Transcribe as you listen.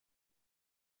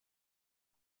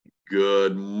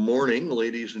Good morning,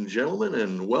 ladies and gentlemen,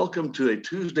 and welcome to a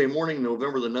Tuesday morning,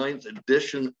 November the 9th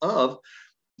edition of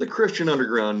the Christian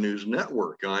Underground News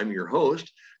Network. I'm your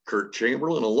host, Kurt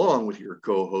Chamberlain, along with your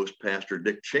co-host, Pastor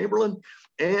Dick Chamberlain,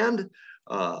 and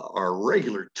our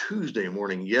regular Tuesday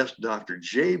morning guest, Dr.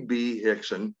 J.B.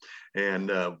 Hickson.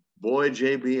 And boy,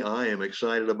 J.B., I am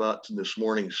excited about this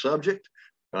morning's subject.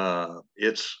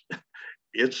 It's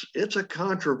a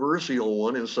controversial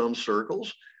one in some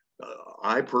circles.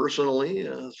 I personally,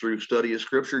 through study of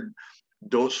Scripture,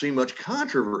 don't see much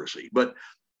controversy. But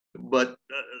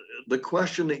the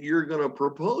question that you're going to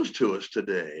propose to us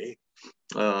today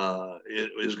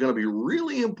is going to be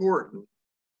really important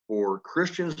for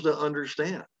Christians to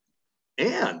understand,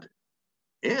 and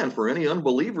for any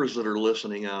unbelievers that are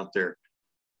listening out there.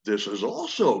 This is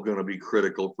also going to be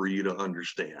critical for you to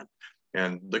understand.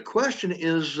 And the question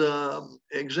is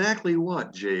exactly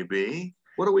what, JB?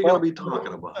 What are we going to be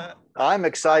talking about? I'm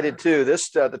excited too.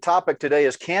 The topic today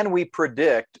is, can we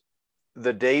predict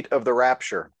the date of the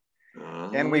rapture?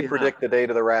 Can we predict the date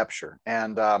of the rapture?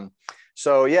 And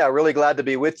so, really glad to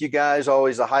be with you guys.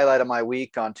 Always a highlight of my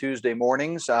week on Tuesday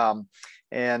mornings.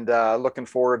 And looking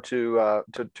forward to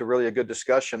really a good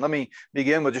discussion. Let me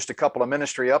begin with just a couple of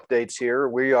ministry updates here.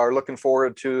 We are looking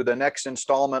forward to the next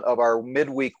installment of our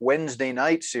midweek Wednesday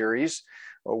night series,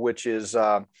 which is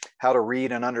how to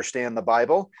read and understand the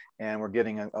Bible. And we're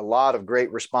getting a lot of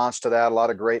great response to that, a lot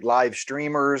of great live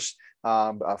streamers,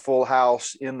 a full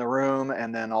house in the room,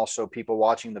 and then also people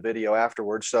watching the video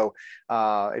afterwards. So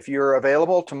if you're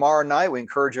available tomorrow night, we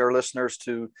encourage our listeners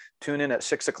to tune in at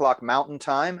 6 o'clock Mountain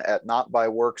Time at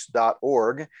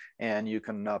notbyworks.org, and you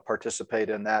can participate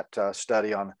in that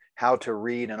study on how to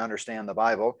read and understand the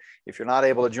Bible. If you're not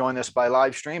able to join us by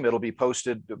live stream, it'll be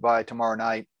posted by tomorrow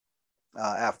night.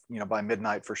 By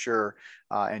midnight for sure,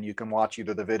 and you can watch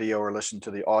either the video or listen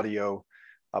to the audio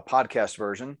podcast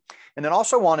version. And then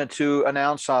also wanted to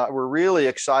announce we're really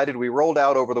excited. We rolled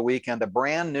out over the weekend a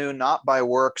brand new Not by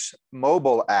Works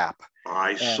mobile app.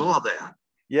 I saw that.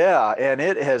 Yeah, and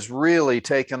it has really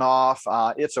taken off.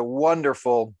 It's a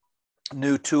wonderful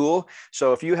new tool.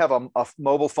 So if you have a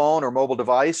mobile phone or mobile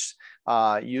device,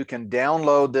 you can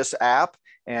download this app.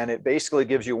 And it basically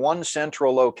gives you one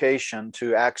central location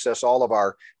to access all of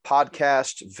our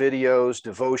podcasts, videos,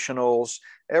 devotionals,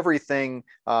 everything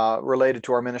related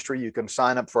to our ministry. You can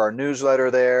sign up for our newsletter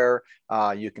there.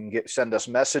 You can send us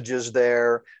messages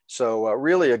there. So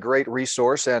really a great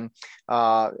resource. And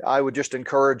I would just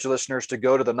encourage listeners to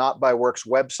go to the Not by Works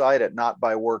website at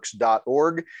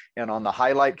notbyworks.org. And on the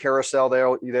highlight carousel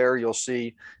there you'll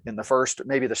see in the first,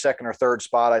 maybe the second or third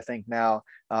spot, I think now,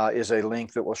 is a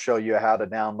link that will show you how to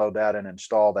download that and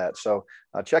install that. So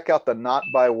check out the Not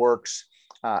by Works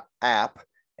app.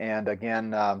 And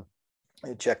again,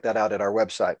 check that out at our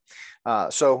website.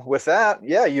 So with that,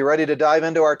 you ready to dive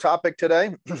into our topic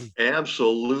today?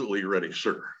 Absolutely ready,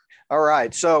 sir. All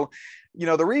right. So,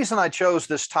 the reason I chose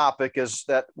this topic is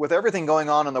that with everything going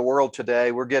on in the world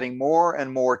today, we're getting more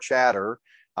and more chatter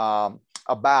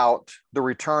about the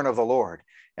return of the Lord.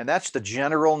 And that's the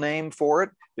general name for it,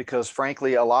 because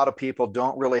frankly, a lot of people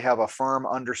don't really have a firm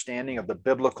understanding of the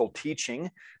biblical teaching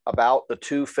about the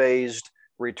two-phased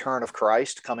return of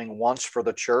Christ, coming once for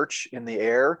the church in the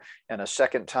air and a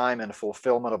second time in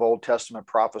fulfillment of Old Testament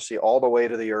prophecy all the way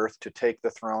to the earth to take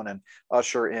the throne and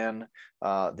usher in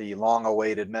the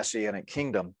long-awaited Messianic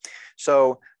kingdom.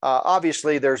 So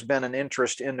obviously there's been an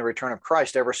interest in the return of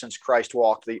Christ ever since Christ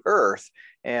walked the earth,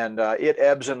 and it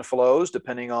ebbs and flows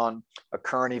depending on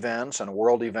current events and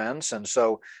world events. And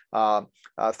so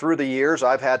through the years,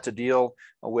 I've had to deal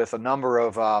with a number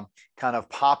of kind of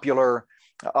popular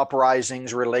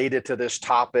uprisings related to this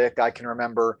topic. I can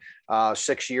remember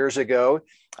 6 years ago,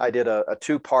 I did a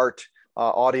two-part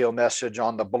audio message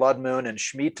on the blood moon and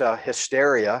Shemitah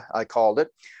hysteria, I called it.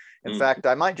 In fact,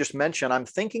 I might just mention, I'm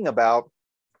thinking about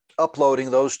uploading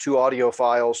those two audio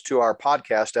files to our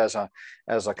podcast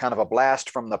as a kind of a blast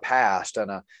from the past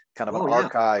and a kind of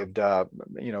archived,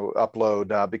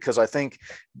 upload, because I think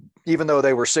even though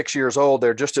they were 6 years old,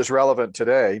 they're just as relevant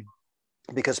today,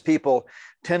 because people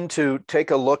tend to take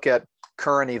a look at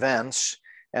current events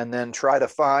and then try to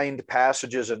find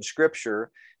passages in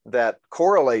Scripture that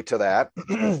correlate to that.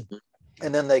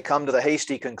 And then they come to the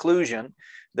hasty conclusion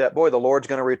that, boy, the Lord's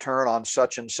going to return on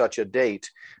such and such a date.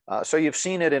 So you've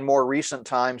seen it in more recent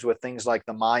times with things like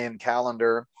the Mayan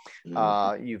calendar.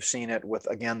 You've seen it with,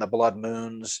 again, the blood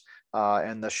moons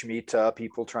and the Shemitah,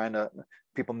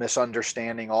 people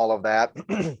misunderstanding all of that.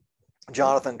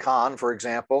 Jonathan Cahn, for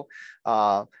example,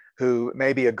 who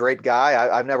may be a great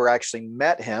guy. I've never actually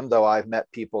met him, though I've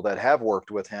met people that have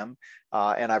worked with him.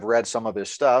 And I've read some of his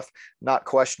stuff, not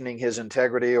questioning his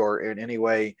integrity or in any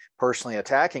way personally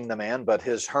attacking the man, but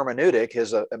his hermeneutic,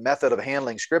 his method of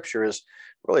handling scripture is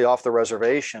really off the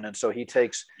reservation. And so he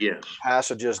takes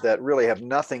passages that really have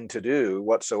nothing to do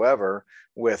whatsoever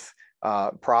with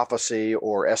prophecy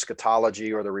or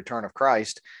eschatology or the return of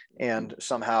Christ, and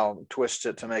somehow twists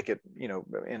it to make it,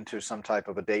 into some type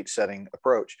of a date setting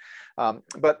approach.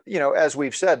 But, as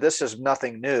we've said, this is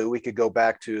nothing new. We could go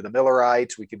back to the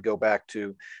Millerites. We could go back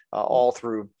to all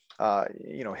through,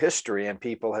 history, and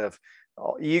people have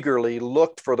eagerly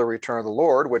looked for the return of the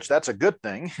Lord, which that's a good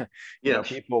thing.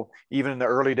 People, even in the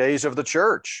early days of the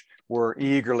church, were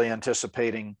eagerly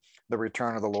anticipating the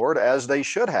return of the Lord, as they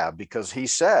should have, because he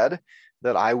said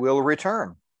that I will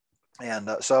return. And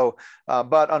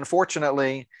but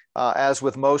unfortunately, as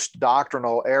with most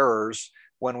doctrinal errors,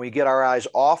 when we get our eyes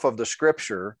off of the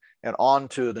scripture and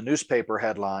onto the newspaper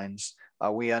headlines,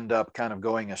 we end up kind of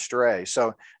going astray.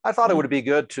 So I thought it would be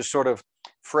good to sort of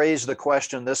phrase the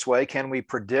question this way: can we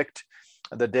predict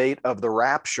the date of the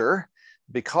rapture?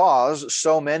 Because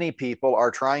so many people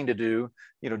are trying to do,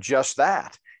 just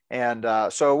that. And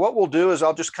so what we'll do is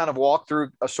I'll just kind of walk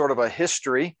through a sort of a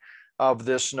history of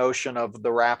this notion of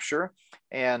the rapture,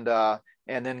 and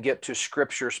then get to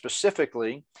scripture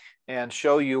specifically and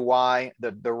show you why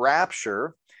the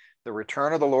rapture, the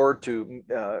return of the Lord to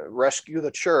rescue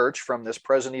the church from this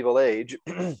present evil age,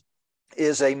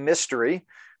 is a mystery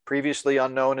previously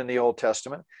unknown in the Old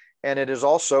Testament. And it is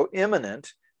also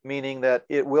imminent, meaning that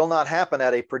it will not happen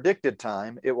at a predicted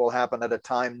time. It will happen at a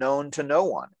time known to no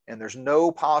one. And there's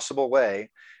no possible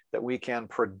way that we can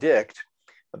predict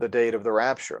the date of the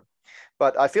rapture.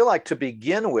 But I feel like to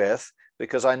begin with,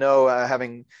 because I know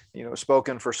having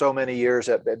spoken for so many years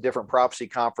at different prophecy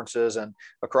conferences and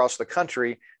across the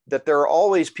country, that there are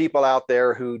always people out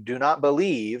there who do not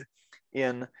believe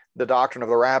in the doctrine of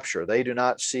the rapture. They do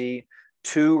not see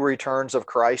two returns of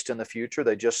Christ in the future.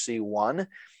 They just see one.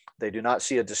 They do not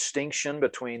see a distinction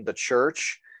between the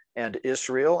church and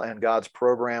Israel and God's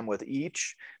program with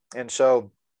each. And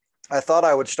so I thought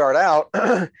I would start out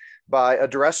by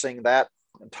addressing that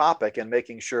topic and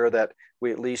making sure that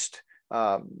we at least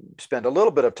spend a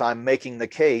little bit of time making the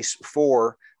case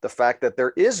for the fact that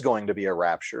there is going to be a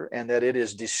rapture and that it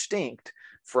is distinct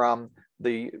from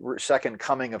the second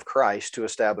coming of Christ to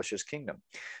establish his kingdom.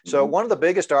 So one of the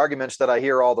biggest arguments that I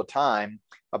hear all the time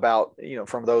about,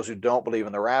 from those who don't believe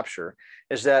in the rapture,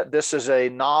 is that this is a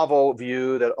novel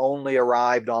view that only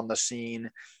arrived on the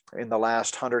scene in the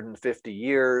last 150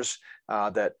 years,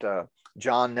 that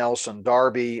John Nelson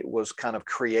Darby was kind of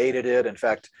created it. In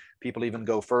fact, people even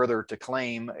go further to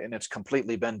claim, and it's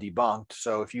completely been debunked.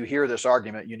 So if you hear this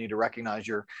argument, you need to recognize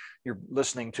you're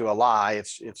listening to a lie.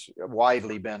 It's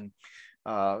widely been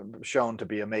shown to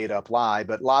be a made-up lie,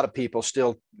 but a lot of people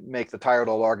still make the tired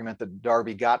old argument that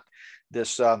Darby got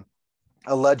this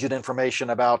alleged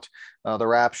information about the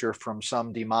rapture from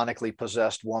some demonically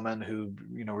possessed woman who,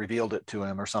 revealed it to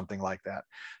him or something like that.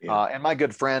 Yeah. And my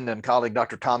good friend and colleague,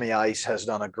 Dr. Tommy Ice, has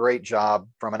done a great job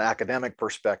from an academic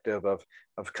perspective of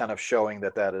kind of showing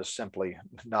that is simply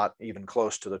not even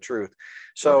close to the truth.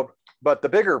 So, right. But the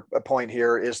bigger point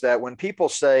here is that when people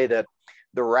say that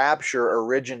the rapture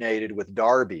originated with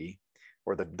Darby,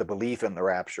 or the belief in the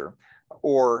rapture,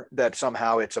 or that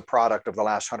somehow it's a product of the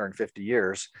last 150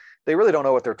 years, they really don't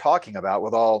know what they're talking about,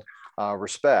 with all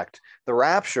respect. The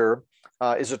rapture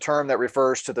is a term that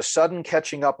refers to the sudden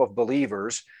catching up of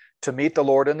believers to meet the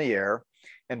Lord in the air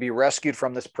and be rescued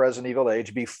from this present evil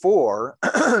age before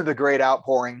the great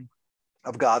outpouring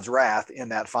of God's wrath in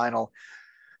that final,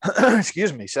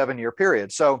 7-year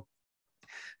period. So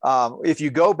if you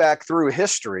go back through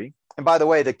history, and by the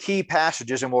way, the key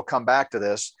passages, and we'll come back to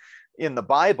this, in the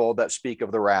Bible that speak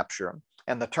of the rapture,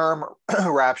 and the term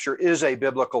rapture is a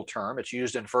biblical term. It's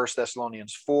used in 1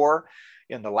 Thessalonians 4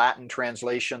 in the Latin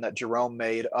translation that Jerome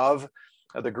made of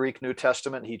the Greek New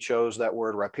Testament. He chose that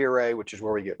word rapire, which is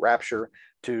where we get rapture,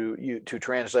 to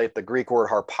translate the Greek word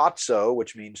harpazo,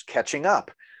 which means catching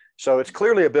up. So it's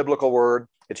clearly a biblical word.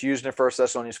 It's used in 1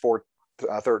 Thessalonians 4,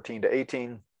 13 to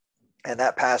 18. And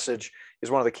that passage is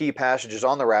one of the key passages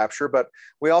on the rapture. But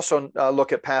we also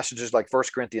look at passages like 1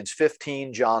 Corinthians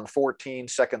 15, John 14,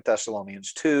 2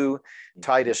 Thessalonians 2,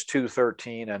 Titus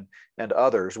 2:13, and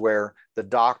others where the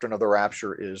doctrine of the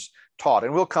rapture is taught.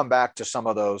 And we'll come back to some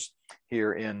of those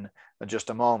here in just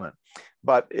a moment.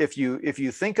 But if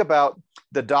you think about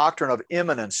the doctrine of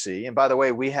imminency, and by the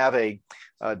way, we have a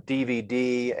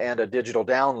DVD and a digital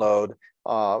download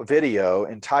video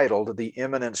entitled "The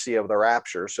Imminency of the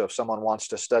Rapture." So if someone wants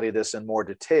to study this in more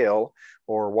detail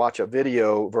or watch a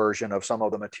video version of some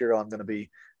of the material I'm going to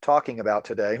be talking about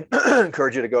today, I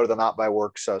encourage you to go to the Not by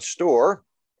Works store,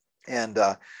 and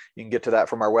you can get to that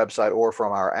from our website or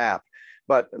from our app.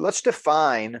 But let's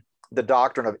define the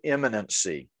doctrine of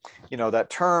imminency.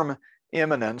 That term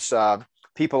imminence,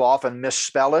 people often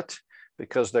misspell it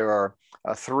because there are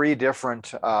three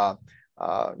different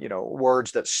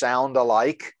words that sound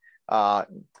alike.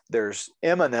 There's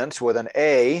imminence with an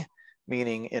A,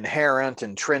 meaning inherent,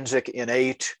 intrinsic,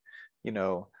 innate.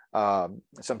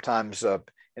 Sometimes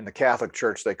in the Catholic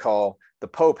Church they call the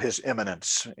Pope His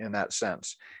Eminence in that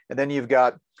sense. And then you've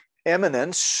got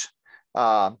eminence,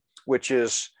 which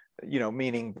is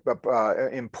meaning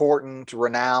important,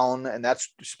 renown, and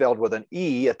that's spelled with an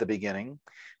E at the beginning.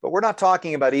 But we're not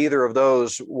talking about either of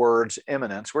those words,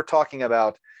 imminence. We're talking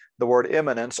about the word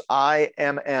imminence,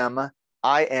 I-M-M-I-N-E-N-C-E,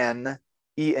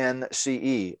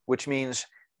 which means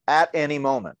at any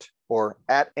moment or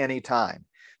at any time.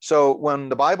 So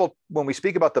when we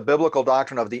speak about the biblical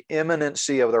doctrine of the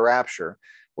imminency of the rapture,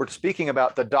 we're speaking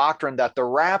about the doctrine that the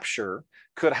rapture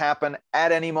could happen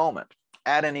at any moment,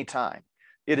 at any time.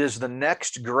 It is the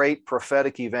next great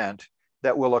prophetic event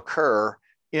that will occur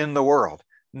in the world.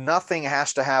 Nothing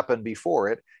has to happen before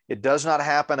it. It does not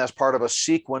happen as part of a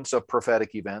sequence of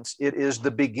prophetic events. It is the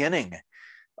beginning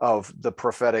of the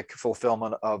prophetic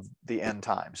fulfillment of the end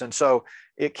times. And so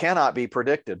it cannot be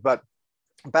predicted. But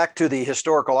back to the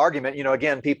historical argument,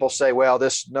 again, people say, well,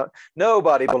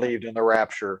 nobody believed in the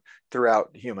rapture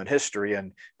throughout human history,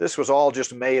 and this was all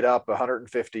just made up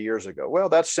 150 years ago. Well,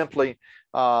 that's simply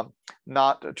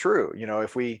not true.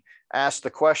 If we ask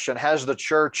the question, has the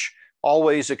church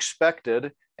always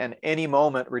expected an any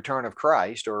moment return of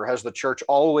Christ, or has the church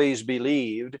always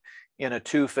believed in a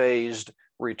two-phased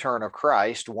return of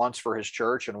Christ, once for his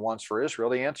church and once for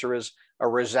Israel? The answer is a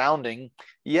resounding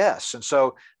yes. And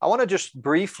so I want to just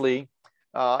briefly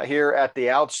here at the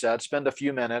outset spend a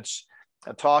few minutes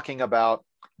talking about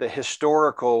the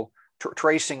historical,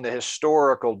 tracing the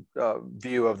historical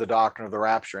view of the doctrine of the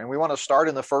rapture. And we want to start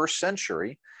in the first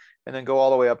century and then go all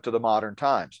the way up to the modern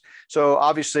times. So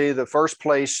obviously the first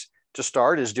place to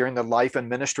start is during the life and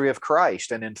ministry of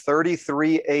Christ. And in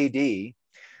 33 AD,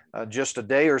 just a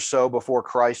day or so before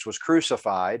Christ was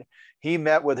crucified, he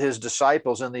met with his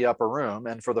disciples in the upper room.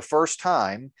 And for the first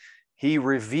time, he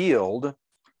revealed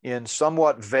in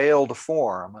somewhat veiled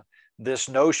form this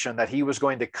notion that he was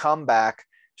going to come back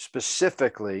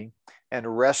specifically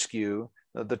and rescue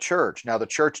the church. Now, the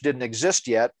church didn't exist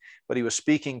yet, but he was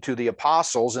speaking to the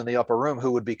apostles in the upper room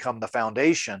who would become the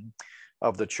foundation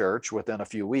of the church within a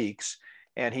few weeks.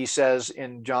 And he says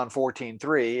in John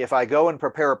 14:3, if I go and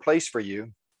prepare a place for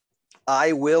you,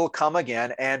 I will come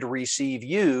again and receive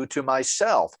you to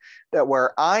myself, that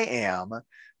where I am,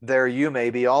 there you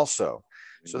may be also.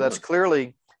 So that's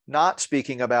clearly not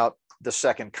speaking about the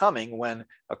second coming, when,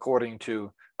 according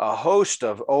to a host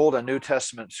of Old and New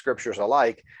Testament scriptures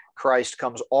alike, Christ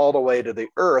comes all the way to the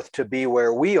earth to be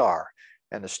where we are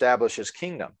and establish his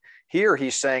kingdom. Here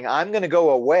he's saying, I'm going to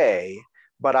go away,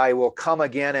 but I will come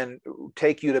again and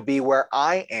take you to be where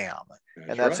I am.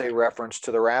 That's right. A reference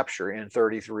to the rapture in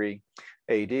 33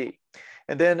 AD.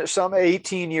 And then some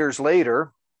 18 years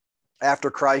later,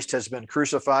 after Christ has been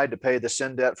crucified to pay the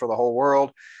sin debt for the whole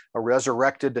world,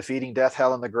 resurrected, defeating death,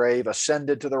 hell, and the grave,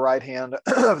 ascended to the right hand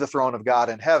of the throne of God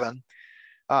in heaven,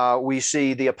 we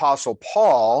see the Apostle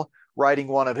Paul writing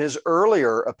one of his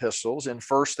earlier epistles in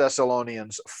 1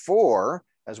 Thessalonians 4,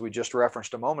 as we just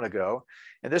referenced a moment ago.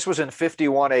 And this was in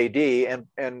 51 AD.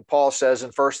 And Paul says in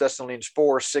 1 Thessalonians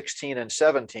 4, 16 and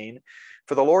 17,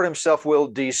 for the Lord himself will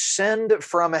descend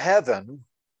from heaven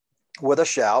with a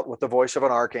shout, with the voice of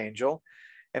an archangel,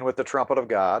 and with the trumpet of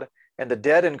God. And the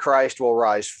dead in Christ will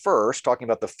rise first, talking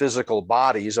about the physical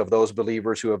bodies of those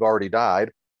believers who have already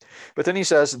died. But then he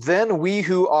says, then we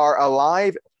who are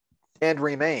alive and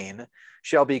remain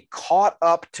shall be caught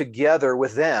up together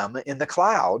with them in the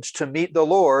clouds to meet the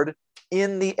Lord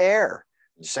in the air.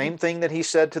 Same thing that he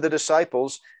said to the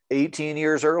disciples 18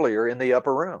 years earlier in the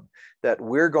upper room, that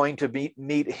we're going to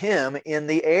meet him in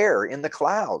the air, in the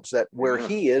clouds, that where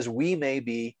he is, we may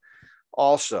be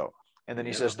also. And then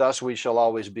he says, thus we shall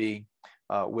always be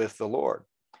with the Lord.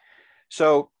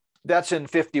 So that's in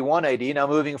 51 AD. Now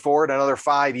moving forward another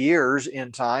 5 years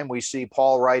in time, we see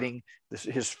Paul writing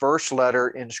his first letter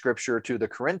in Scripture to the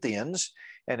Corinthians.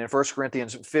 And in 1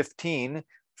 Corinthians 15,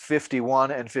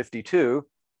 51 and 52,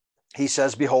 he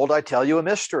says, behold, I tell you a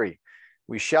mystery.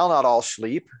 We shall not all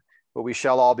sleep, but we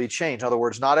shall all be changed. In other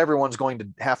words, not everyone's going to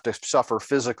have to suffer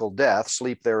physical death.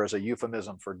 Sleep there is a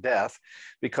euphemism for death,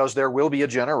 because there will be a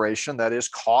generation that is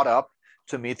caught up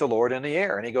to meet the Lord in the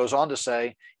air. And he goes on to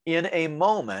say, in a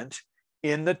moment,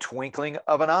 in the twinkling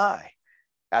of an eye,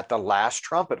 at the last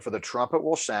trumpet, for the trumpet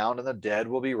will sound and the dead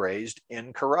will be raised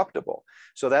incorruptible.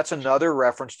 So that's another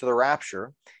reference to the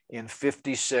rapture in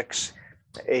 56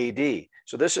 AD.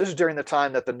 So this is during the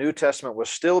time that the New Testament was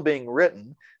still being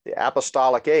written, the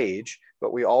apostolic age,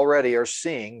 but we already are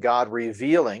seeing God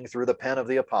revealing through the pen of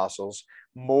the apostles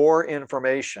more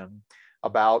information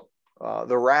about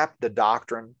the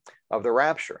doctrine of the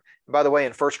rapture. And by the way,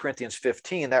 in 1 Corinthians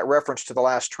 15, that reference to the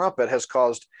last trumpet has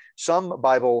caused some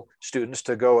Bible students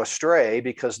to go astray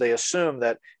because they assume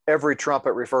that every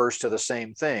trumpet refers to the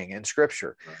same thing in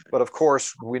Scripture. But of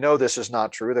course, we know this is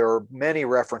not true. There are many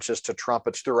references to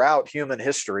trumpets throughout human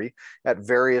history at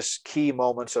various key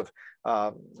moments of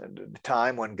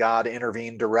time when God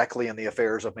intervened directly in the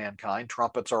affairs of mankind.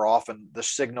 Trumpets are often the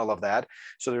signal of that.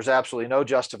 So there's absolutely no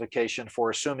justification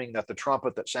for assuming that the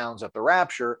trumpet that sounds at the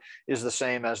rapture is the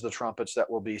same as the trumpets that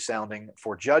will be sounding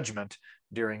for judgment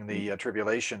during the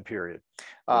tribulation period.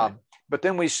 But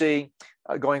then we see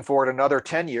going forward another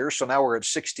 10 years. So now we're at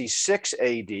 66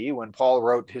 AD when Paul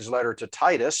wrote his letter to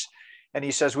Titus. And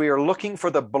he says, we are looking for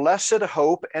the blessed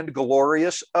hope and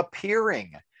glorious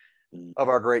appearing of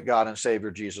our great God and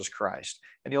Savior, Jesus Christ.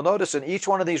 And you'll notice in each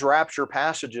one of these rapture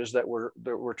passages that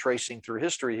we're tracing through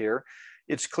history here,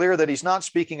 it's clear that he's not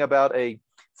speaking about a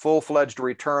full-fledged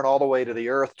return all the way to the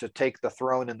earth to take the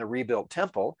throne in the rebuilt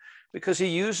temple, because he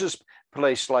uses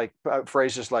phrases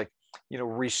like,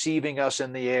 receiving us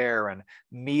in the air and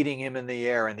meeting him in the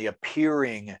air and the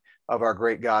appearing of our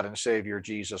great God and Savior,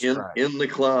 Jesus Christ. In the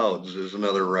clouds is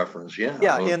another reference.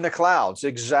 Yeah, in the clouds.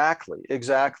 Exactly.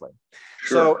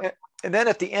 Sure. So, and then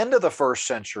at the end of the first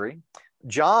century,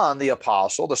 John the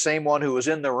apostle, the same one who was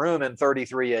in the room in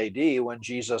 33 AD when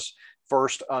Jesus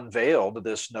first unveiled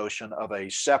this notion of a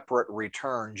separate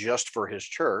return just for his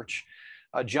church,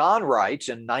 John writes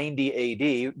in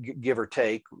 90 AD, give or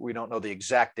take, we don't know the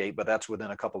exact date, but that's within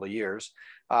a couple of years.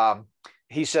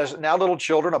 He says, now little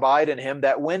children, abide in him,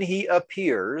 that when he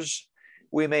appears,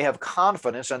 we may have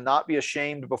confidence and not be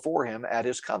ashamed before him at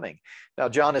his coming. Now,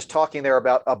 John is talking there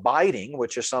about abiding,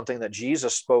 which is something that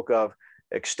Jesus spoke of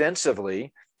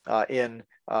extensively in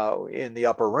the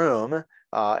upper room.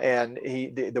 And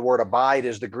the word abide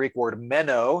is the Greek word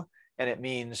meno, and it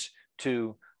means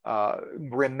to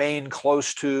remain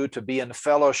close to be in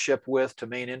fellowship with, to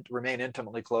remain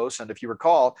intimately close. And if you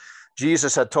recall,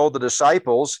 Jesus had told the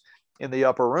disciples in the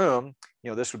upper room,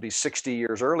 this would be 60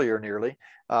 years earlier nearly,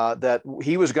 that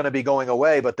he was going to be going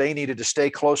away, but they needed to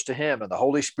stay close to him, and the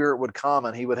Holy Spirit would come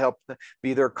and he would help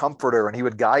be their comforter and he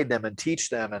would guide them and teach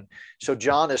them. And so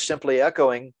John is simply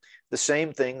echoing the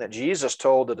same thing that Jesus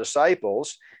told the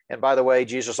disciples. And by the way,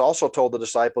 Jesus also told the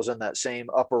disciples in that same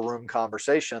upper room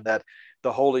conversation that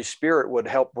the Holy Spirit would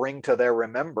help bring to their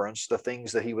remembrance the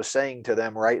things that he was saying to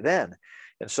them right then.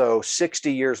 And so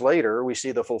 60 years later, we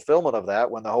see the fulfillment of that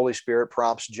when the Holy Spirit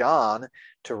prompts John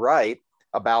to write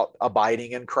about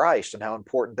abiding in Christ and how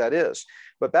important that is.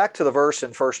 But back to the verse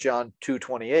in 1 John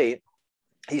 2:28,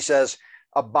 he says,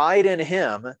 abide in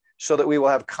him so that we will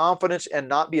have confidence and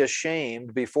not be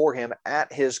ashamed before him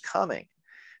at his coming.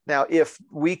 Now, if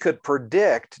we could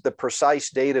predict the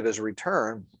precise date of his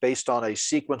return based on a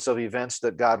sequence of events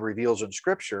that God reveals in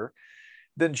Scripture,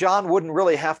 then John wouldn't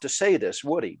really have to say this,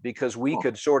 would he? Because we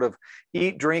could sort of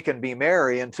eat, drink, and be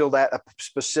merry until that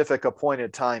specific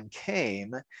appointed time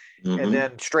came, and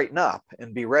then straighten up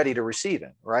and be ready to receive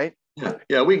him, right?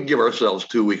 Yeah, we can give ourselves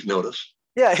 2 weeks notice.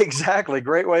 Yeah, exactly.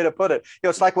 Great way to put it.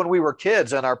 It's like when we were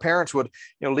kids and our parents would,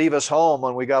 leave us home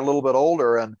when we got a little bit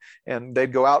older, and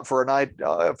they'd go out for a night,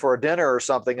 for a dinner or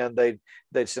something, and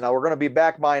they'd say, "Now we're going to be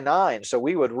back by 9." So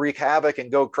we would wreak havoc and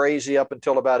go crazy up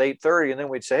until about 8:30, and then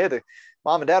we'd say, "Hey, the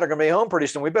mom and dad are going to be home pretty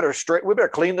soon. We better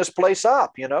clean this place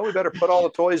up. We better put all the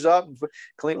toys up and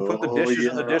put the dishes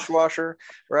in the dishwasher,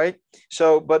 right?"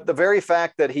 So, but the very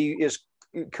fact that he is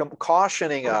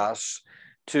cautioning us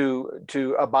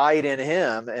to abide in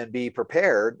him and be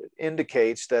prepared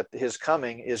indicates that his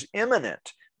coming is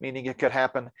imminent, meaning it could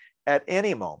happen at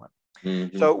any moment.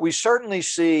 So we certainly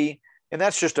see, and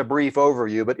that's just a brief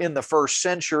overview, but in the first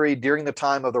century, during the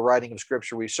time of the writing of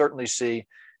Scripture, we certainly see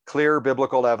clear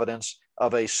biblical evidence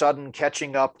of a sudden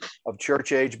catching up of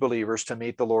church age believers to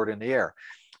meet the Lord in the air.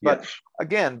 But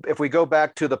again, if we go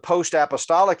back to the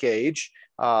post-apostolic age,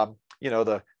 the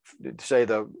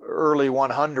early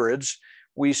 100s,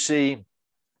 we see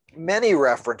many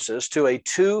references to a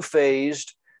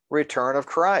two-phased return of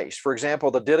Christ. For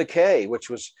example, the Didache, which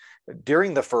was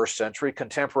during the first century,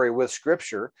 contemporary with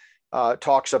Scripture,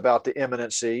 talks about the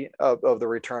imminency of the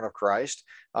return of Christ.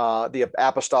 The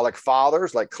apostolic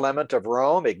fathers like Clement of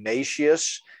Rome,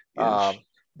 Ignatius, Yes.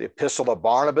 the Epistle of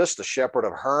Barnabas, the Shepherd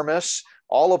of Hermas,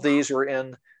 all of these are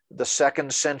in the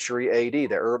 2nd century AD,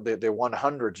 the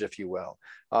 100s, if you will,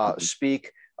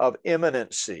 speak of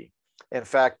imminency. In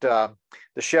fact, the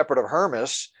Shepherd of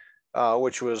Hermas,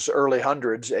 which was early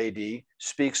hundreds AD,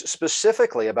 speaks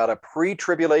specifically about a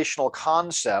pre-tribulational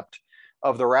concept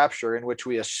of the rapture in which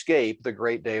we escape the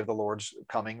great day of the Lord's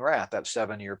coming wrath, that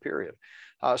 7-year period.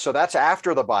 So that's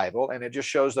after the Bible, and it just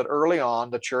shows that early on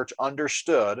the church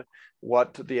understood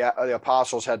what the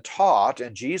apostles had taught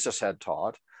and Jesus had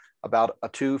taught about a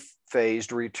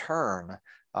two-phased return,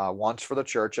 once for the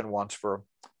church and once for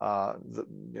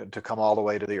to come all the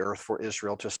way to the earth for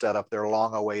Israel to set up their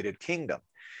long-awaited kingdom.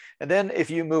 And then if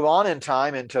you move on in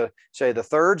time into, say, the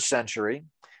 3rd century,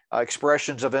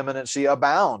 expressions of imminency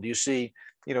abound. You see,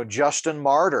 Justin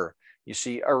Martyr, you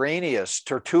see Irenaeus,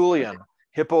 Tertullian,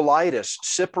 Hippolytus,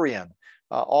 Cyprian,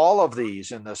 all of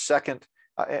these in the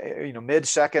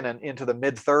mid-2nd and into the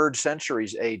mid-3rd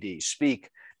centuries AD speak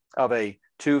of a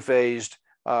two-phased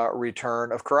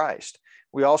return of Christ.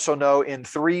 We also know in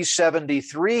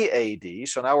 373 AD,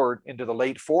 so now we're into the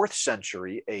late 4th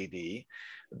century AD,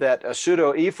 that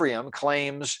Pseudo-Ephraim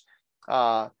claims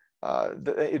to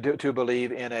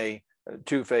believe in a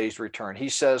two-phased return. He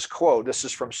says, quote, this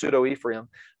is from Pseudo-Ephraim,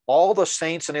 all the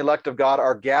saints and elect of God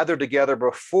are gathered together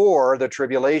before the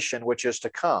tribulation which is to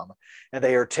come, and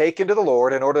they are taken to the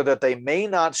Lord in order that they may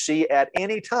not see at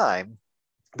any time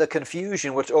the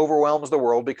confusion which overwhelms the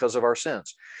world because of our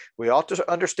sins. We ought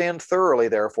to understand thoroughly,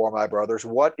 therefore, my brothers,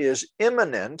 what is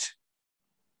imminent,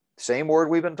 same word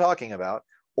we've been talking about,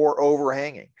 or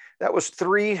overhanging. That was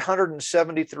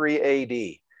 373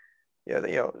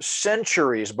 AD,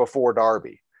 centuries before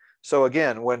Darby. So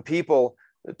again, when people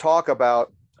talk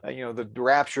about the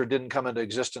rapture didn't come into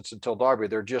existence until Darby,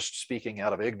 they're just speaking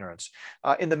out of ignorance.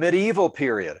 In the medieval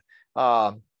period,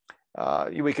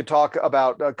 we could talk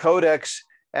about Codex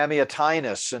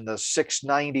Amiatinus in the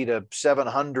 690 to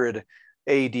 700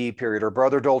 AD period, or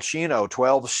Brother Dolcino,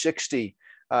 1260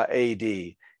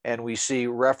 AD. And we see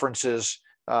references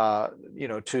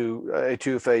to a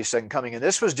two-phased second coming. And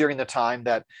this was during the time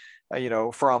that,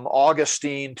 from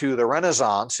Augustine to the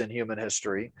Renaissance in human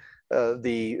history,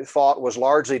 the thought was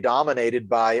largely dominated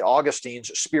by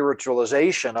Augustine's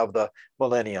spiritualization of the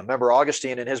millennium. Remember,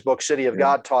 Augustine in his book, City of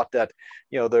God, taught that,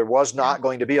 there was not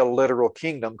going to be a literal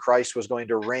kingdom. Christ was going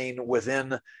to reign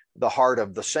within the heart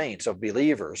of the saints, of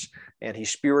believers. And he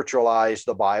spiritualized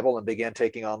the Bible and began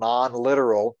taking a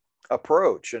non-literal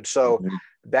approach. And so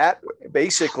that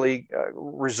basically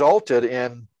resulted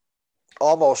in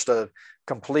almost a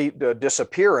complete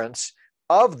disappearance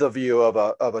of the view of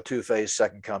a two-phase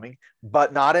second coming,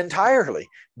 but not entirely.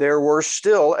 There were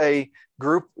still a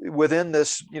group within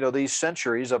this, these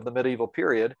centuries of the medieval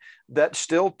period that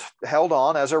still held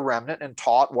on as a remnant and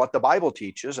taught what the Bible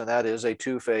teaches, and that is a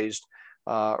two-phased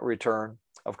return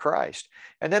of Christ.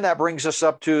 And then that brings us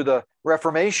up to the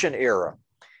Reformation era.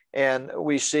 And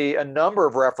we see a number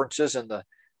of references in the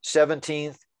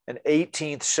 17th and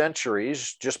 18th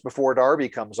centuries, just before Darby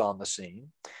comes on the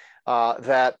scene,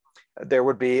 that there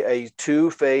would be a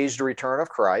two-phased return of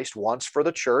Christ, once for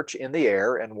the church in the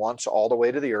air and once all the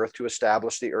way to the earth to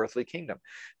establish the earthly kingdom.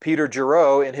 Peter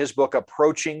Giroux, in his book,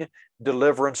 Approaching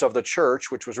Deliverance of the Church,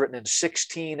 which was written in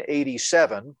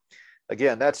 1687,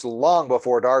 again, that's long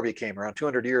before Darby came around,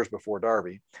 200 years before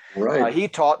Darby. Right. He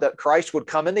taught that Christ would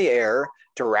come in the air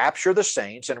to rapture the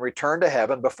saints and return to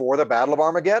heaven before the Battle of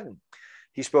Armageddon.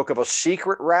 He spoke of a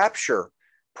secret rapture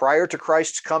prior to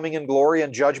Christ's coming in glory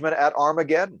and judgment at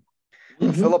Armageddon.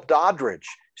 Philip Doddridge,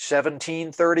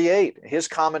 1738, his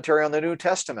commentary on the New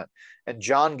Testament, and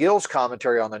John Gill's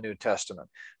commentary on the New Testament,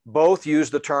 both use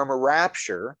the term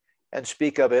rapture and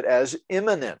speak of it as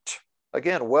imminent,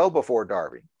 again, well before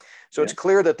Darby. So it's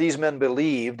clear that these men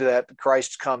believed that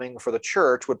Christ's coming for the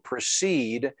church would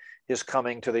precede his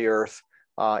coming to the earth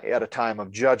at a time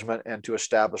of judgment and to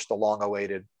establish the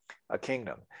long-awaited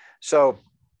kingdom. So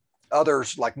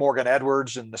others like Morgan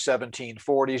Edwards in the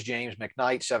 1740s, James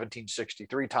McKnight,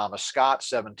 1763, Thomas Scott,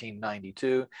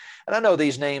 1792. And I know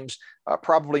these names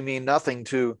probably mean nothing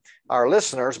to our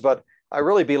listeners, but I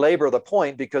really belabor the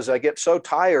point because I get so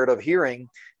tired of hearing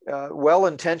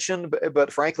well-intentioned,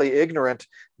 but frankly ignorant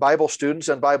Bible students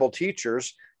and Bible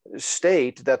teachers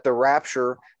state that the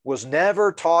rapture was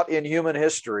never taught in human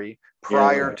history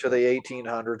prior to the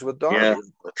 1800s with Darby. Yeah,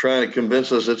 trying to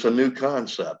convince us it's a new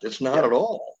concept. It's not at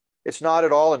all. It's not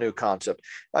at all a new concept.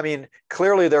 I mean,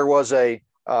 clearly there was a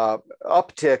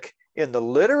uptick in the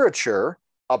literature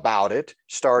about it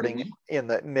starting in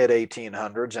the mid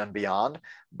 1800s and beyond,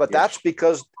 but that's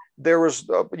because there was,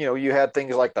 you had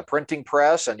things like the printing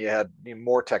press, and you had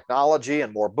more technology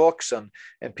and more books, and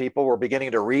people were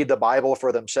beginning to read the Bible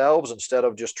for themselves instead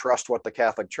of just trust what the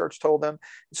Catholic Church told them.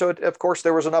 So, of course,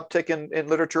 there was an uptick in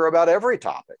literature about every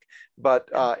topic. But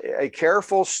a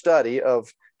careful study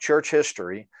of church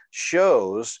history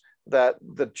shows that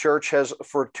the church has,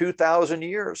 for 2,000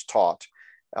 years, taught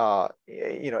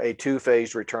a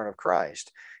two-phased return of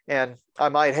Christ. And I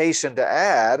might hasten to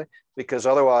add, because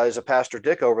otherwise a Pastor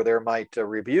Dick over there might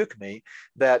rebuke me,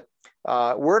 that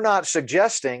we're not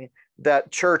suggesting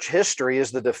that church history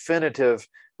is the definitive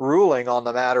ruling on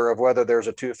the matter of whether there's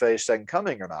a two-phased second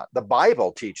coming or not. The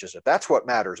Bible teaches it. That's what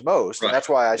matters most. And that's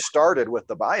why I started with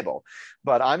the Bible.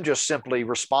 But I'm just simply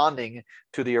responding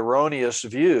to the erroneous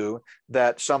view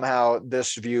that somehow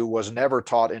this view was never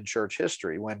taught in church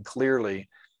history, when clearly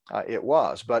it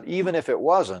was. But even if it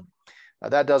wasn't,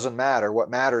 that doesn't matter.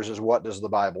 What matters is, what does the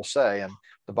Bible say? And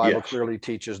the Bible clearly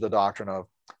teaches the doctrine of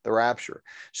the rapture.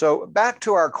 So back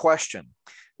to our question.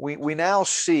 We now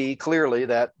see clearly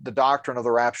that the doctrine of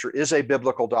the rapture is a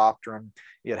biblical doctrine.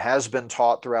 It has been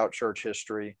taught throughout church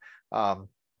history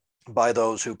by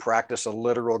those who practice a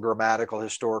literal, grammatical,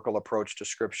 historical approach to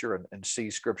Scripture and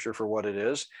see Scripture for what it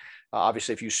is.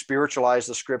 Obviously, if you spiritualize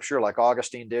the Scripture like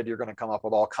Augustine did, you're going to come up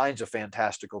with all kinds of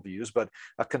fantastical views, but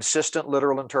a consistent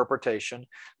literal interpretation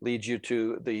leads you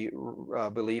to the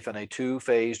belief in a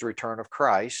two-phased return of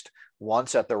Christ,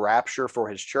 once at the rapture for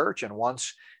his church and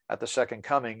once at the second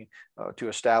coming to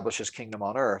establish his kingdom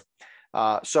on earth.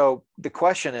 So the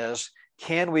question is,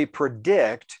 can we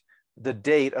predict the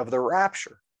date of the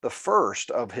rapture, the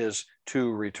first of his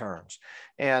two returns?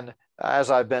 And as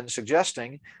I've been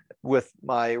suggesting, with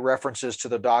my references to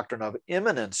the doctrine of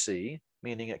imminency,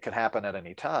 meaning it could happen at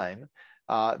any time,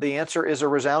 the answer is a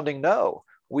resounding no.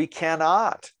 We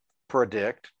cannot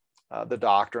predict the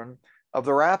doctrine of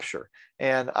the rapture.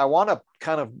 And I want to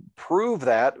kind of prove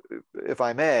that, if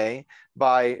I may,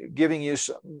 by giving you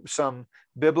some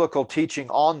biblical teaching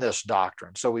on this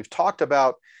doctrine. So we've talked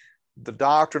about the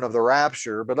doctrine of the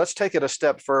rapture, but let's take it a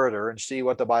step further and see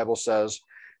what the Bible says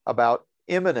about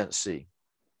imminency.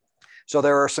 So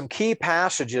there are some key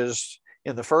passages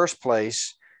in the first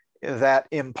place that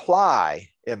imply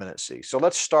imminency. So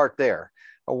let's start there.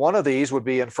 One of these would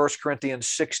be in 1 Corinthians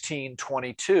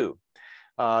 16:22.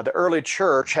 The early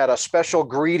church had a special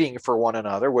greeting for one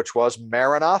another, which was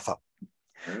Maranatha.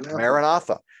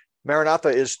 Maranatha. Maranatha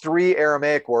is three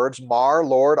Aramaic words: Mar,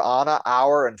 Lord; Ana,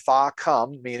 our; and Tha,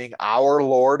 come, meaning our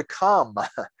Lord come.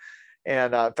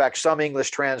 And in fact, some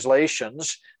English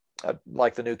translations,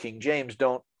 like the New King James,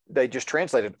 they just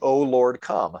translated, "O Lord,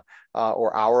 come,"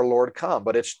 or "Our Lord, come."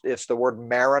 But it's the word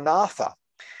Maranatha.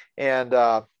 And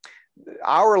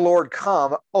 "Our Lord,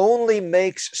 come" only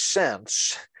makes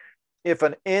sense if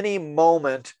an any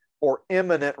moment or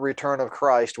imminent return of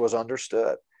Christ was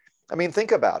understood. I mean,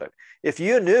 think about it. If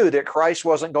you knew that Christ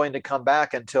wasn't going to come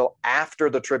back until after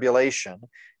the tribulation,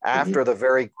 after the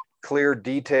very clear,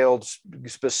 detailed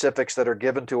specifics that are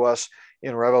given to us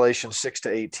in Revelation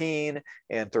 6-18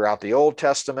 and throughout the Old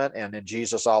Testament and in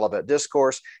Jesus' Olivet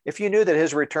Discourse, if you knew that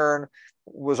his return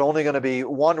was only going to be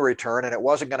one return and it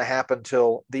wasn't going to happen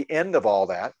till the end of all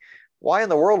that, why in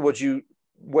the world would you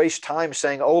waste time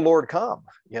saying, "Oh Lord, come"?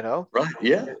 Right.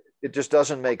 Yeah. It just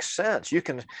doesn't make sense. You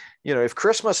can, if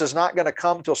Christmas is not going to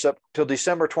come till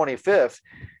December 25th,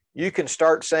 you can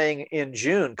start saying in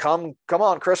June, come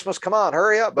on, Christmas, come on,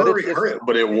 hurry up. But hurry up.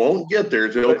 But it won't get there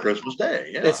till Christmas Day.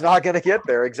 Yeah. It's not going to get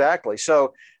there. Exactly.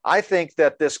 So I think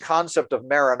that this concept of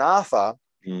Maranatha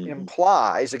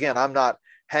implies, again, I'm not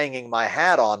hanging my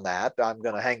hat on that. I'm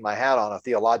going to hang my hat on a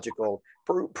theological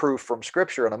proof from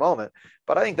Scripture in a moment.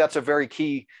 But I think that's a very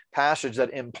key passage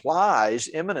that implies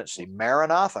imminency.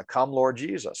 Maranatha, come Lord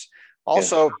Jesus.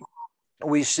 Also,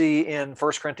 we see in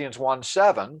 1 Corinthians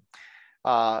 1:7,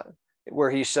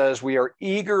 where he says, we are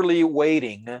eagerly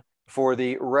waiting for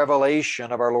the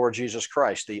revelation of our Lord Jesus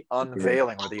Christ, the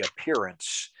unveiling or the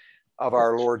appearance of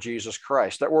our Lord Jesus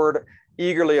Christ. That word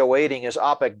eagerly awaiting is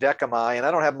apekdekemai, and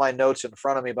I don't have my notes in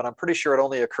front of me, but I'm pretty sure it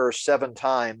only occurs 7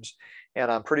 times. And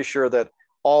I'm pretty sure that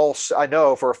I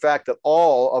know for a fact that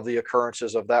all of the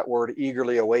occurrences of that word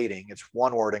eagerly awaiting, it's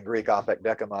one word in Greek,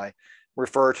 apekdekemai,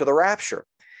 refer to the rapture.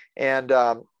 And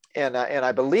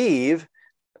I believe,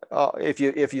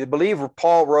 if you believe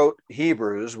Paul wrote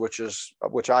Hebrews,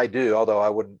 which I do, although I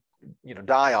wouldn't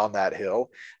die on that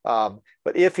hill.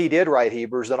 But if he did write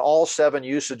Hebrews, then all 7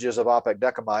 usages of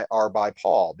apekdecomai are by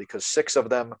Paul, because 6 of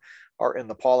them are in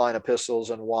the Pauline epistles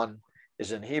and 1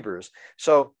 is in Hebrews.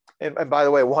 So, and by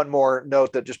the way, one more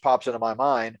note that just pops into my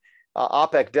mind: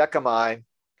 apekdecomai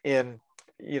in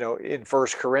 1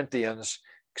 Corinthians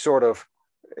sort of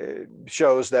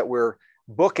shows that we're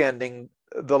bookending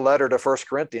the letter to 1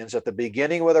 Corinthians at the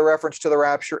beginning with a reference to the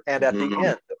rapture, and at the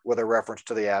end with a reference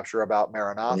to the rapture about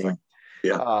Maranatha.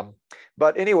 Yeah.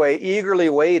 But anyway, eagerly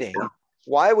waiting. Yeah.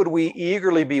 Why would we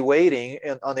eagerly be waiting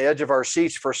on the edge of our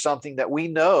seats for something that we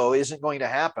know isn't going to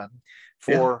happen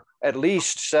for at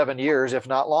least 7 years, if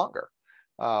not longer?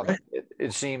 Right.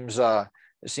 It seems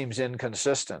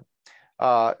inconsistent.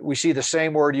 We see the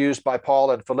same word used by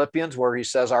Paul in Philippians, where he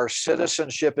says, our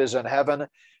citizenship is in heaven,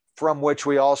 from which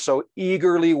we also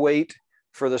eagerly wait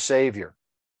for the Savior.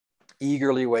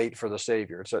 Eagerly wait for the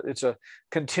Savior. It's a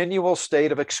continual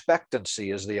state of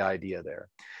expectancy is the idea there.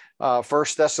 1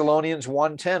 Thessalonians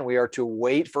 1:10, we are to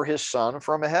wait for his Son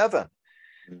from heaven.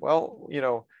 Well,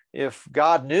 if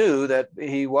God knew that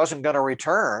he wasn't going to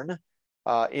return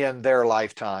in their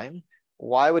lifetime,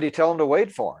 why would he tell them to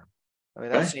wait for him? I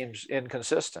mean, that seems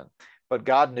inconsistent. But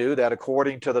God knew that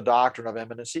according to the doctrine of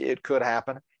imminency, it could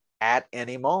happen at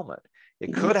any moment.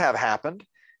 It could have happened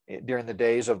during the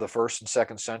days of the 1st and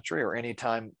 2nd century or any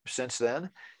time since then,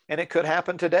 and it could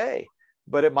happen today,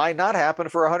 but it might not happen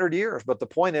for 100 years. But the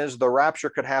point is, the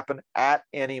rapture could happen at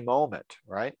any moment,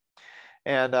 right?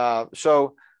 And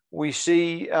so we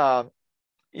see, for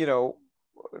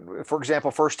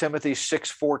example, 1 Timothy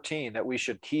 6:14, that we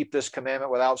should keep this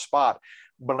commandment without spot,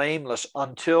 blameless,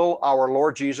 until our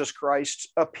Lord Jesus Christ's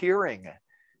appearing.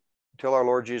 Until our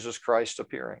Lord Jesus Christ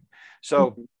appearing.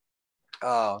 So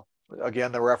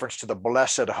again, the reference to the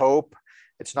blessed hope.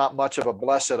 It's not much of a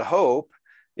blessed hope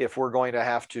if we're going to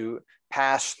have to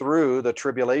pass through the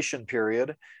tribulation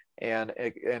period and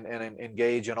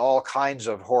engage in all kinds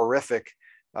of horrific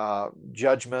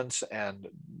judgments and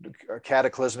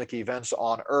cataclysmic events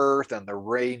on earth and the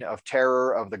reign of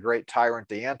terror of the great tyrant,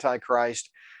 the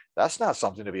Antichrist. That's not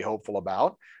something to be hopeful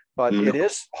about, but it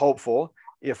is hopeful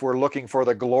if we're looking for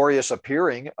the glorious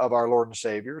appearing of our Lord and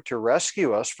Savior to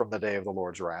rescue us from the day of the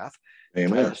Lord's wrath.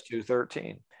 Amen. Titus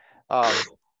 2:13.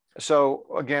 So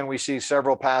again, we see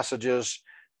several passages,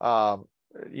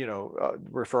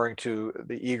 referring to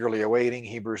the eagerly awaiting,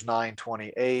 Hebrews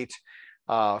 9:28,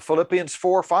 Philippians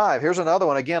 4:5. Here's another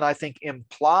one. Again, I think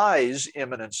implies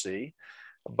imminency,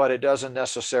 but it doesn't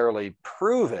necessarily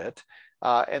prove it.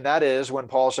 And that is when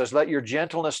Paul says, let your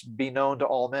gentleness be known to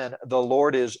all men. The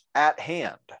Lord is at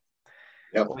hand.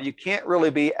 Yep. Well, you can't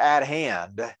really be at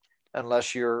hand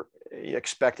unless you're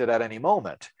expected at any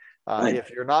moment. If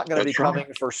you're not going to be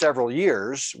coming for several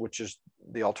years, which is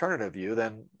the alternative view,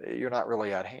 then you're not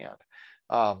really at hand.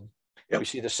 We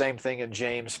see the same thing in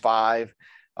James 5.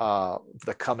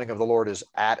 The coming of the Lord is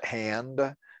at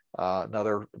hand.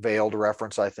 Another veiled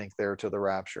reference, I think, there to the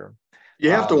rapture. You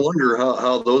have to wonder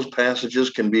how those passages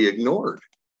can be ignored.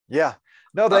 Yeah,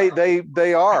 no,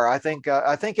 they are. I think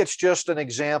it's just an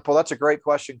example. That's a great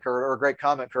question, Kurt, or a great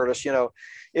comment, Curtis.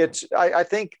 I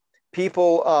think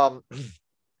people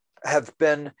have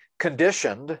been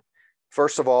conditioned,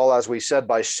 first of all, as we said,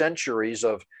 by centuries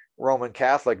of Roman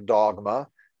Catholic dogma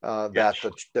that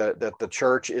the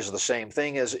church is the same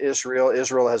thing as Israel.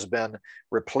 Israel has been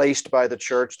replaced by the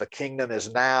church. The kingdom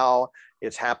is now.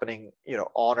 It's happening,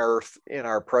 on earth in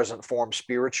our present form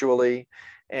spiritually.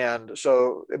 And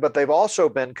so, but they've also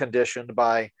been conditioned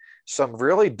by some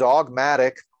really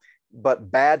dogmatic but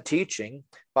bad teaching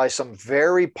by some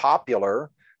very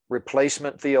popular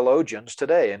replacement theologians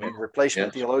today. And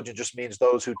replacement theologian just means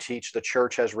those who teach the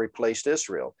church has replaced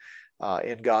Israel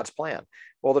in God's plan.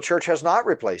 Well, the church has not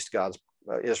replaced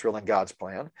Israel in God's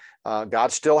plan.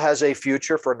 God still has a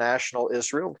future for national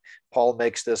Israel. Paul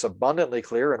makes this abundantly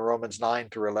clear in Romans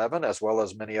 9-11, as well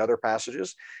as many other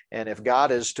passages. And if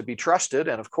God is to be trusted,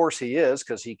 and of course he is,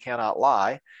 because he cannot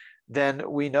lie, then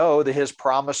we know that his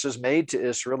promises made to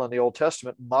Israel in the Old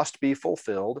Testament must be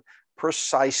fulfilled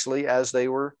precisely as they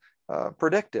were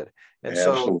predicted. And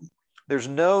so there's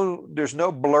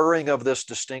no blurring of this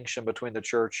distinction between the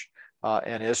church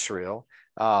and Israel.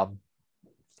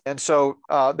 And so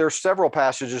there's several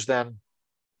passages then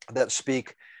that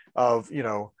speak of,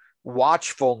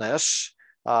 watchfulness.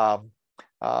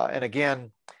 And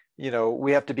again,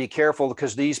 we have to be careful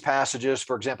because these passages,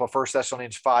 for example, 1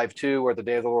 Thessalonians 5:2, where the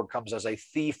day of the Lord comes as a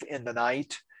thief in the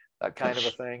night, that kind of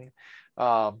a thing.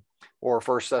 Or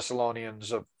 1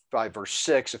 Thessalonians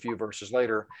 5:6, a few verses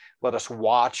later, let us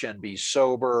watch and be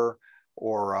sober.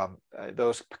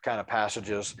 those kind of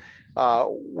passages.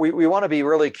 We want to be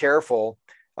really careful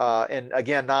and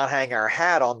again, not hang our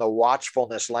hat on the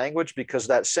watchfulness language, because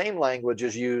that same language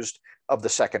is used of the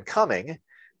second coming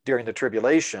during the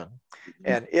tribulation,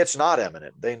 and it's not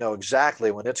imminent. They know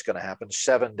exactly when it's going to happen,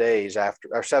 7 days after,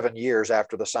 or 7 years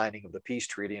after the signing of the peace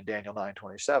treaty in Daniel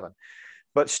 9:27.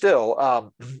 But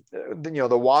still,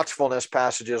 the watchfulness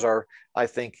passages are, I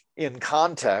think, in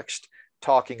context,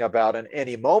 talking about an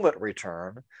any moment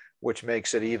return, which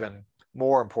makes it even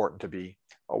more important to be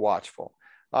watchful.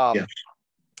 Yes.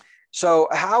 So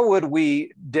how would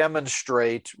we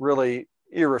demonstrate really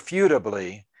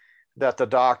irrefutably that the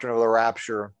doctrine of the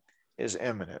rapture is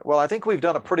imminent? Well, I think we've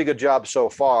done a pretty good job so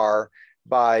far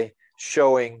by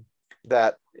showing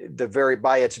that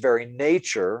by its very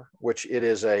nature, which it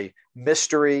is a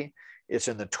mystery, it's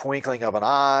in the twinkling of an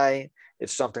eye,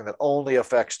 it's something that only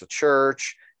affects the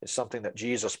church, it's something that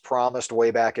Jesus promised way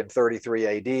back in 33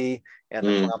 AD, and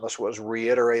the promise was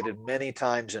reiterated many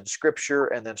times in Scripture.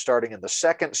 And then starting in the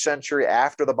 2nd century,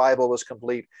 after the Bible was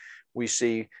complete, we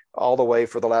see all the way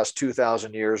for the last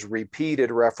 2,000 years repeated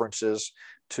references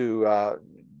to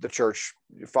the church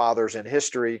fathers in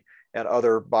history and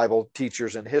other Bible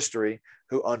teachers in history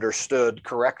who understood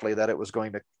correctly that it was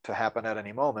going to happen at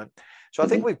any moment. So I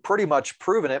think we've pretty much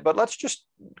proven it, but let's just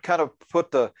kind of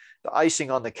put the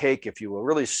icing on the cake, if you will,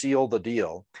 really seal the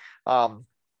deal,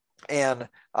 and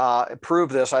prove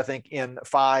this, I think, in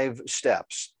 5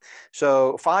 steps.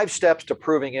 So 5 steps to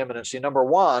proving imminency. Number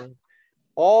 1,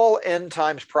 all end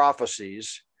times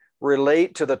prophecies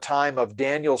relate to the time of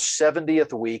Daniel's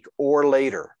 70th week or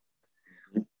later,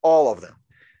 all of them.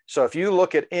 So if you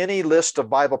look at any list of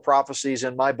Bible prophecies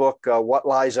in my book, What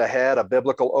Lies Ahead, a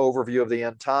biblical overview of the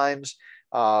end times,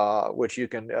 which you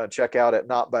can check out at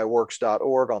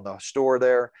notbyworks.org on the store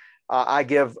there, I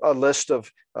give a list of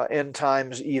end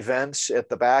times events at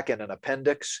the back in an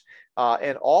appendix,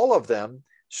 and all of them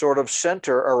sort of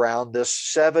center around this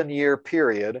 7-year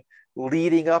period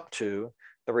leading up to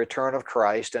the return of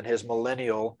Christ and his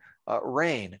millennial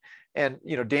reign. And,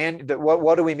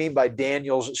 what do we mean by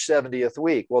Daniel's 70th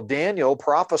week? Well, Daniel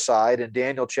prophesied in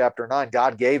Daniel chapter 9.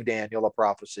 God gave Daniel a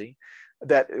prophecy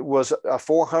that was a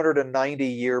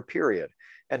 490-year period.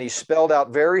 And he spelled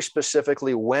out very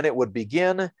specifically when it would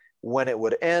begin, when it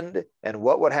would end, and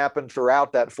what would happen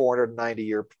throughout that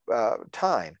 490-year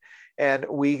time. And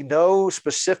we know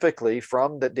specifically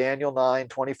from the Daniel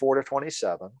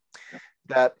 9:24-27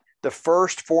 that the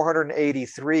first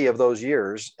 483 of those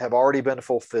years have already been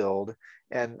fulfilled,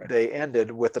 and they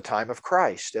ended with the time of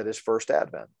Christ at his first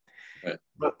advent. Right.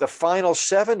 But the final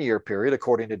 7-year period,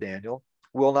 according to Daniel,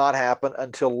 will not happen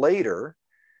until later,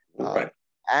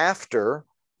 after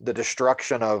the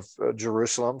destruction of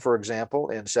Jerusalem, for example,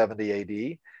 in 70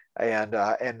 AD, and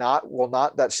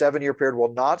that 7-year period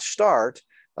will not start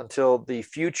until the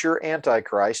future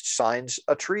Antichrist signs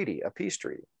a treaty, a peace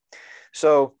treaty.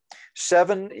 So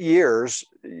 7 years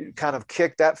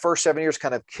that first 7 years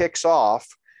kind of kicks off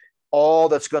all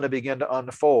that's going to begin to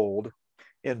unfold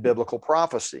in biblical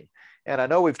prophecy. And I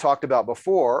know we've talked about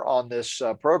before on this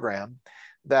program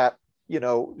that,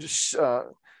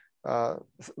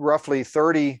 roughly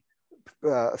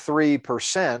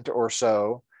 33% or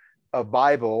so of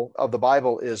the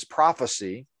Bible is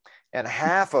prophecy, and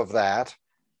half of that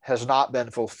has not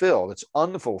been fulfilled. It's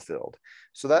unfulfilled.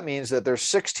 So that means that there's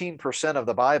 16% of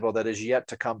the Bible that is yet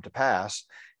to come to pass.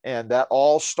 And that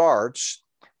all starts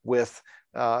with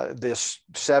this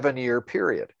 7-year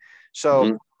period.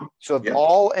 So,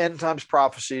 all end times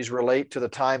prophecies relate to the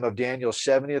time of Daniel's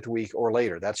 70th week or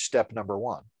later. That's step number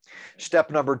 1. Step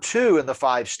number 2 in the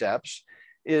 5 steps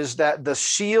is that the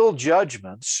seal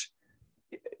judgments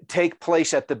take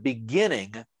place at the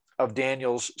beginning of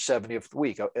Daniel's 70th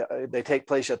week. They take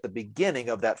place at the beginning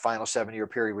of that final 7-year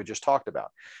period we just talked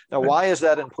about. Now, why is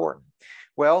that important?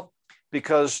 Well,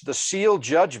 because the seal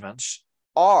judgments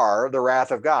are the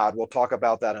wrath of God. We'll talk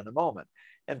about that in a moment.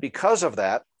 And because of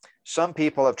that, some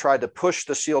people have tried to push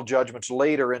the seal judgments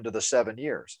later into the 7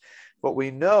 years. But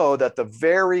we know that the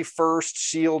very first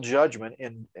seal judgment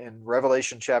in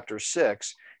Revelation chapter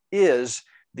 6 is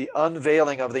the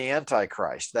unveiling of the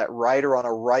Antichrist, that rider on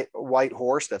a white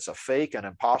horse that's a fake, an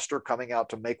imposter coming out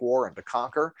to make war and to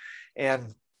conquer.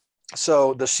 And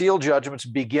so the seal judgments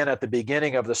begin at the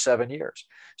beginning of the 7 years.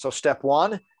 So step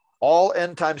 1, all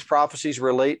end times prophecies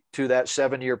relate to that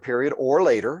 7-year period or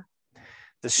later.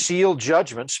 The seal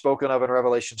judgments spoken of in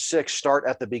Revelation 6 start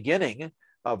at the beginning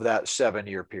of that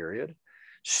 7-year period.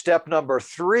 Step number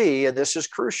 3, and this is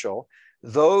crucial,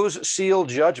 those seal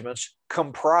judgments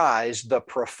comprise the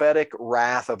prophetic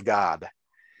wrath of God.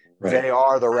 They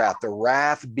are the wrath. The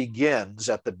wrath begins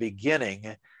at the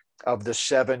beginning of the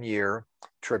 7-year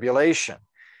tribulation.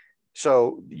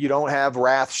 So you don't have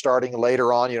wrath starting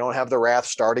later on. You don't have the wrath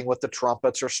starting with the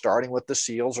trumpets or starting with the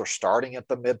seals or starting at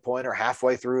the midpoint or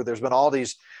halfway through. There's been all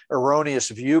these erroneous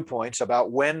viewpoints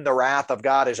about when the wrath of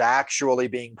God is actually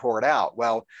being poured out.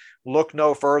 Well, look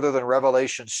no further than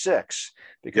Revelation 6,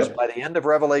 because by the end of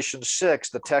Revelation 6,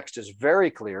 the text is very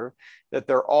clear that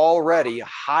they're already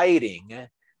hiding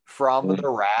from the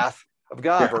wrath of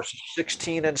God. Verses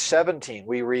 16 and 17,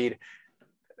 we read,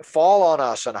 fall on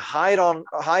us and hide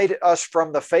us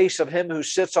from the face of him who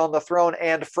sits on the throne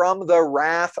and from the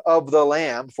wrath of the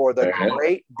Lamb, for the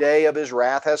great day of his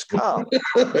wrath has come.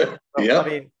 I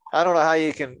mean, I don't know how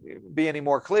you can be any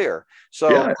more clear.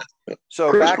 So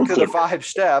back to the 5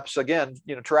 steps again,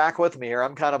 track with me here.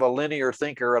 I'm kind of a linear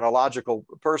thinker and a logical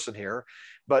person here.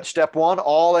 But step 1,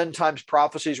 all end times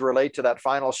prophecies relate to that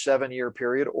final 7-year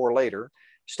period or later.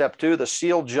 Step 2, the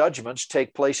sealed judgments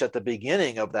take place at the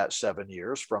beginning of that 7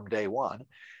 years from day 1.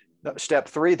 Step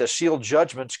 3, the sealed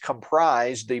judgments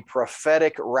comprise the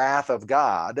prophetic wrath of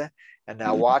God. And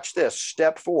now watch this.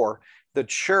 Step 4, the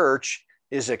church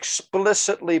is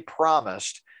explicitly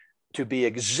promised to be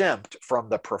exempt from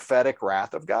the prophetic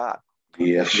wrath of God.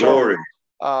 Yes, Lord.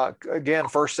 Again,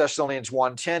 1 Thessalonians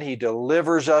 1:10, he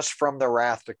delivers us from the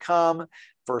wrath to come.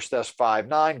 1 Thess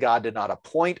 5:9, God did not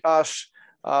appoint us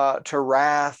to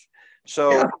wrath.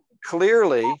 So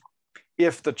clearly,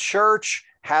 if the church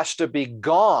has to be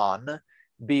gone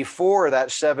before that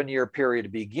 7-year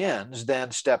period begins,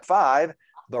 then step 5,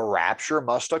 the rapture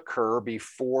must occur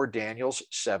before Daniel's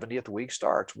 70th week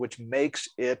starts, which makes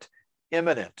it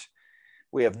imminent.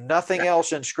 We have nothing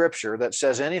else in Scripture that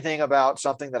says anything about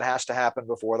something that has to happen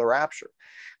before the rapture.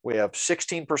 We have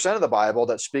 16% of the Bible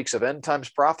that speaks of end times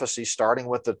prophecy, starting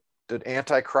with the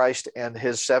Antichrist and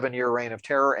his 7-year reign of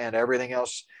terror and everything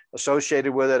else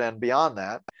associated with it and beyond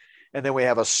that. And then we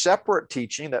have a separate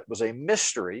teaching that was a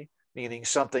mystery, meaning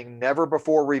something never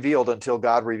before revealed until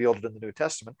God revealed it in the New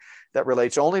Testament, that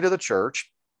relates only to the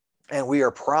church. And we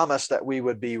are promised that we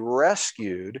would be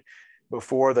rescued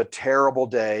before the terrible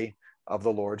day of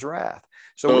the Lord's wrath.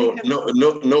 So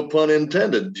no pun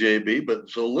intended, JB, but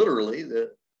so literally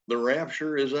the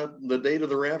rapture is up, the date of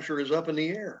the rapture is up in the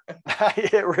air.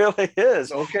 It really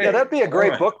is. Okay. Yeah, that'd be a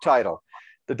great book title.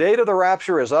 The date of the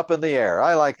rapture is up in the air.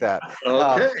 I like that.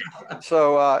 Okay.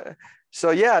 So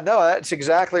yeah, no, that's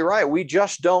exactly right. We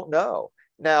just don't know.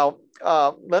 Now,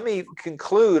 let me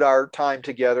conclude our time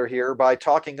together here by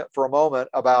talking for a moment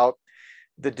about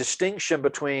the distinction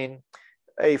between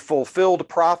a fulfilled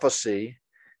prophecy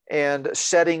and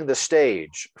setting the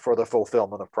stage for the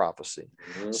fulfillment of prophecy.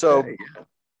 Okay. So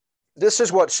this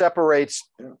is what separates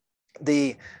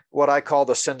what I call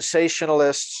the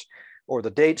sensationalists or the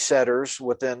date setters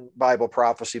within Bible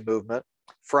prophecy movement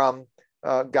from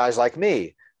guys like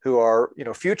me, who are,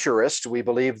 futurists. We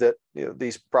believe that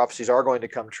these prophecies are going to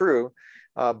come true,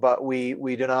 but we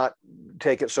do not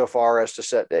take it so far as to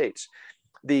set dates.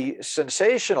 The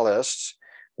sensationalists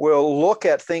will look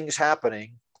at things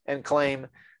happening and claim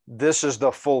this is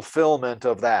the fulfillment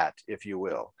of that, if you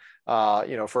will.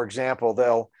 For example,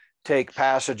 they'll take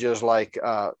passages like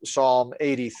Psalm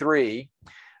 83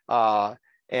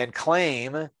 and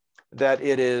claim that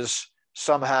it is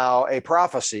somehow a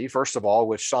prophecy, first of all,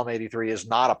 which Psalm 83 is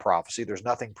not a prophecy. There's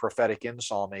nothing prophetic in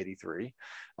Psalm 83.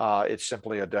 It's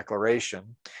simply a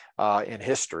declaration in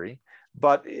history.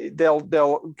 But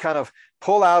they'll kind of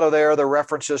pull out of there the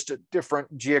references to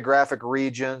different geographic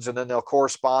regions, and then they'll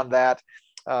correspond that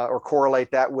or correlate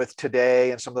that with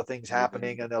today and some of the things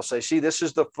happening. And they'll say, see, this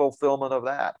is the fulfillment of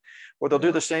that. Or they'll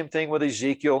do the same thing with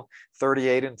Ezekiel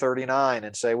 38 and 39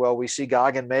 and say, well, we see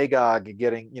Gog and Magog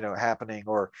happening.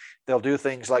 Or they'll do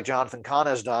things like Jonathan Cahn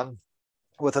has done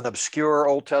with an obscure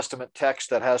Old Testament text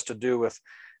that has to do with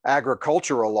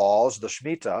agricultural laws, the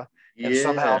Shemitah, and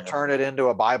somehow turn it into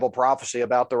a Bible prophecy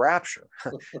about the rapture,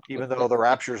 even though the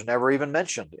rapture is never even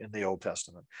mentioned in the Old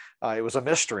Testament. It was a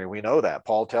mystery. We know that.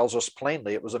 Paul tells us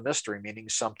plainly it was a mystery, meaning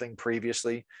something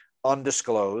previously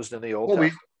undisclosed in the Old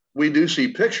Testament. We do see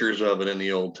pictures of it in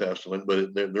the Old Testament,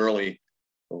 but they're only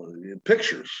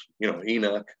pictures.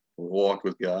 Enoch walked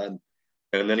with God,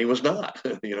 and then he was not.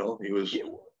 He was.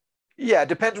 Yeah, it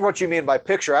depends what you mean by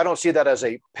picture. I don't see that as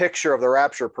a picture of the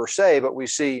rapture per se, but we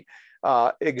see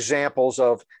examples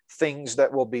of things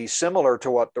that will be similar to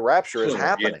what the rapture is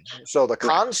happening. Yes. So the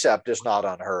concept is not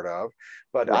unheard of,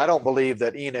 but right. I don't believe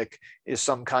that Enoch is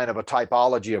some kind of a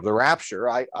typology of the rapture.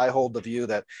 I hold the view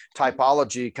that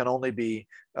typology can only be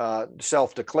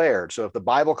self-declared. So if the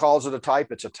Bible calls it a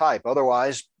type, it's a type.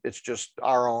 Otherwise, it's just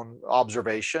our own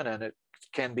observation, and it's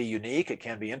can be unique, it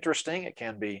can be interesting, it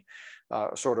can be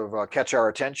catch our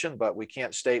attention, but we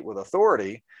can't state with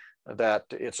authority that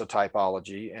it's a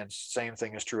typology, and same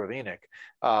thing is true of Enoch.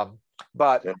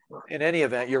 But in any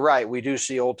event, you're right, we do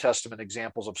see Old Testament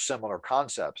examples of similar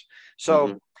concepts.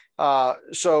 So,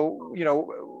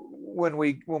 when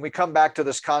we come back to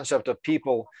this concept of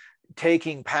people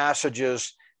taking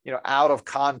passages, out of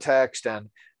context and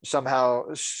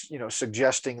somehow,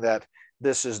 suggesting that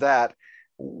this is that,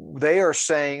 they are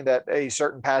saying that a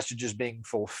certain passage is being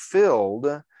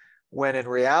fulfilled, when in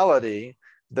reality,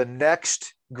 the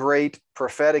next great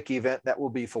prophetic event that will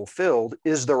be fulfilled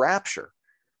is the rapture.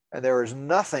 And there is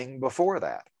nothing before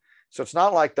that. So it's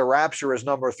not like the rapture is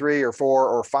number 3 or 4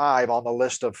 or 5 on the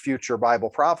list of future Bible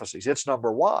prophecies. It's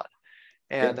number 1.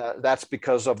 And that's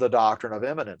because of the doctrine of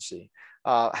imminency.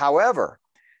 However,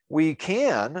 we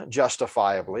can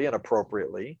justifiably and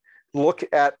appropriately look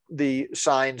at the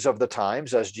signs of the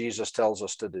times, as Jesus tells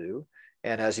us to do,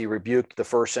 and as he rebuked the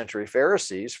first century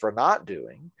Pharisees for not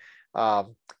doing.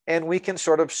 And we can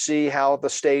sort of see how the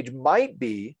stage might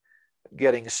be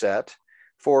getting set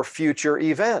for future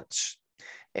events.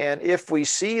 And if we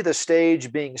see the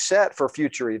stage being set for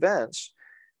future events,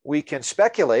 we can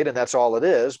speculate, and that's all it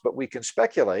is, but we can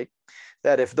speculate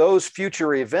that if those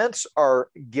future events are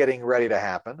getting ready to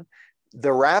happen,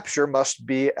 the rapture must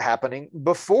be happening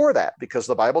before that, because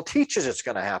the Bible teaches it's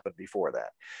going to happen before that.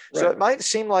 Right. So it might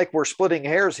seem like we're splitting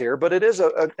hairs here, but it is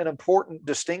an important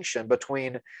distinction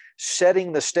between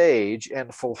setting the stage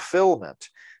and fulfillment.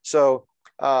 So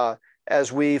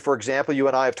as we, for example, you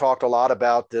and I have talked a lot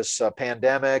about this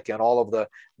pandemic and all of the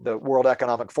World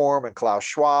Economic Forum and Klaus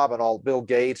Schwab and all Bill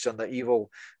Gates and the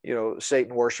evil,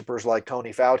 Satan worshipers like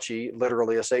Tony Fauci,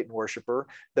 literally a Satan worshiper,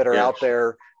 that are out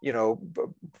there,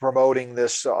 promoting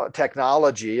this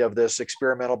technology of this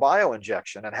experimental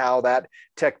bioinjection, and how that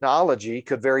technology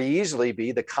could very easily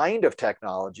be the kind of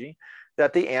technology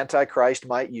that the Antichrist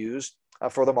might use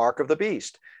for the mark of the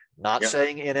beast. Not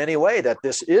saying in any way that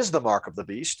this is the mark of the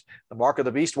beast. The mark of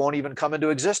the beast won't even come into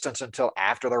existence until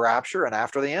after the rapture and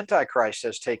after the Antichrist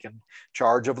has taken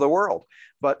charge of the world.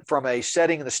 But from a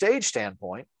setting the stage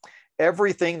standpoint,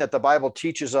 everything that the Bible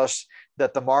teaches us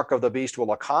that the mark of the beast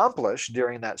will accomplish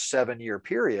during that 7-year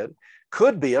period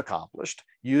could be accomplished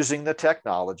using the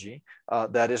technology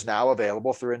that is now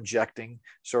available through injecting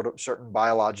sort of certain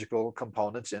biological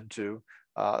components into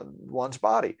one's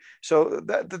body. So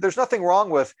there's nothing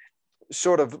wrong with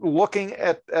sort of looking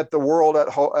at the world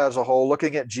as a whole,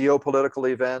 looking at geopolitical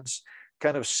events,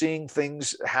 kind of seeing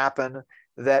things happen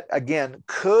that, again,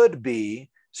 could be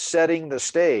setting the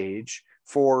stage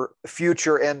for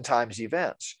future end times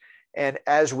events. And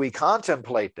as we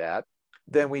contemplate that,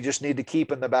 then we just need to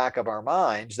keep in the back of our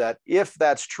minds that if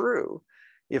that's true,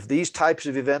 if these types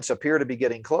of events appear to be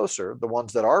getting closer, the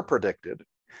ones that are predicted,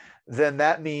 then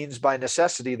that means by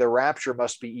necessity the rapture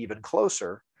must be even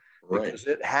closer, because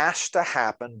it has to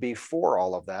happen before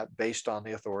all of that based on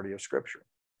the authority of Scripture.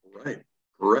 Right.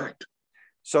 Correct.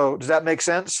 So does that make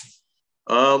sense?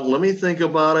 Let me think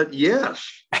about it. Yes.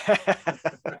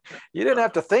 You didn't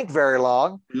have to think very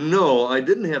long. No, I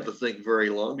didn't have to think very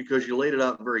long, because you laid it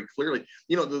out very clearly.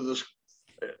 This,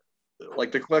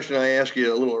 like the question I asked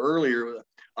you a little earlier,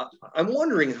 I'm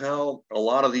wondering how a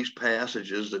lot of these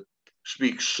passages that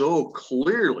speak so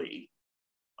clearly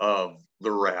of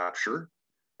the rapture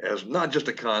as not just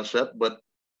a concept, but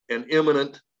an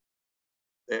imminent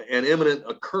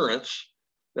occurrence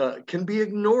can be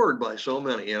ignored by so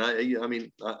many. And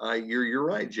you're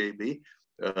right, JB.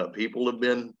 People have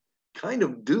been kind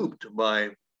of duped by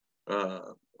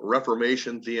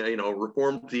Reformation,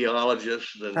 Reformed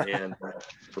theologists and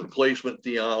replacement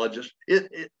theologists.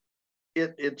 It's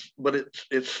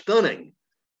stunning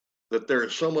that there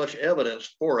is so much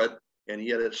evidence for it, and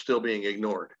yet it's still being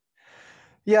ignored.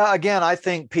 Yeah, again, I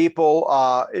think people,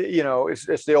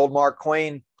 it's the old Mark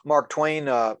Twain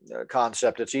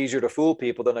concept. It's easier to fool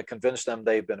people than to convince them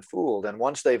they've been fooled. And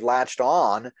once they've latched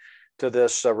on to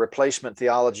this replacement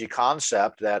theology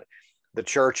concept that the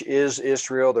church is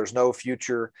Israel, there's no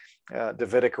future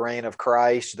Davidic reign of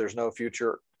Christ, there's no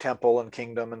future temple and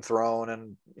kingdom and throne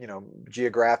and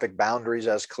geographic boundaries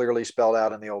as clearly spelled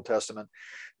out in the Old Testament,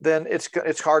 then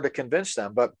it's hard to convince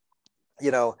them. But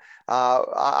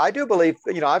I do believe,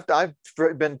 I've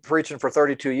been preaching for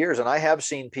 32 years, and I have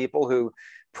seen people who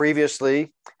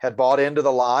previously had bought into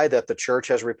the lie that the church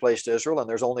has replaced Israel and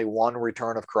there's only one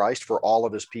return of Christ for all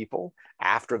of his people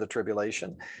after the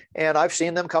tribulation. And I've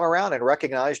seen them come around and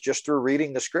recognize just through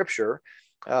reading the Scripture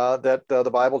that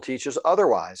the Bible teaches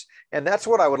otherwise. And that's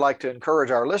what I would like to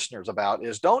encourage our listeners about,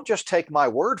 is don't just take my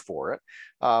word for it.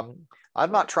 I'm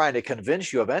not trying to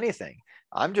convince you of anything.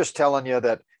 I'm just telling you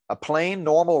that a plain,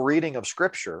 normal reading of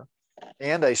Scripture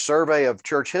and a survey of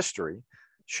church history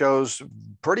shows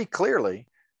pretty clearly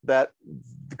that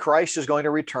Christ is going to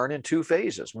return in two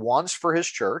phases. Once for his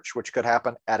church, which could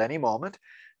happen at any moment.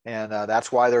 And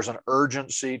that's why there's an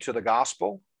urgency to the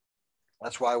gospel.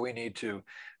 That's why we need to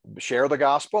share the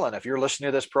gospel. And if you're listening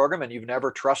to this program and you've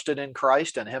never trusted in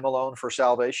Christ and him alone for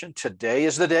salvation, today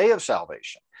is the day of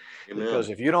salvation. Amen. Because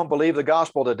if you don't believe the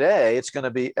gospel today, it's going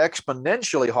to be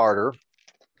exponentially harder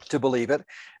to believe it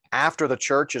after the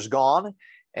church is gone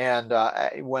and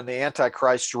when the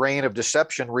Antichrist's reign of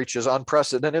deception reaches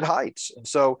unprecedented heights. And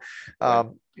so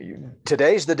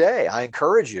today's the day. I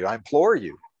encourage you, I implore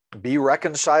you, be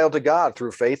reconciled to God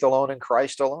through faith alone in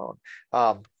Christ alone.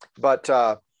 I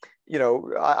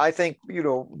think,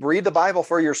 read the Bible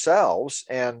for yourselves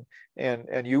and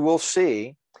you will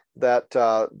see that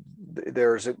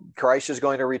Christ is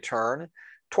going to return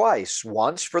twice,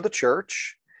 once for the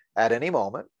church at any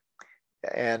moment,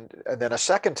 and then a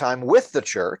second time with the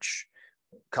church,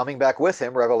 coming back with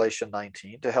him, Revelation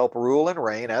 19, to help rule and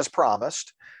reign as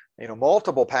promised.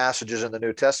 Multiple passages in the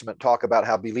New Testament talk about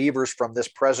how believers from this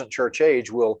present church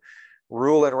age will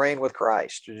rule and reign with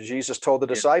Christ. Jesus told the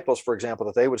disciples, for example,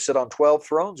 that they would sit on 12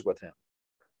 thrones with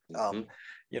him.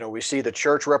 We see the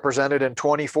church represented in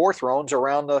 24 thrones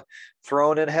around the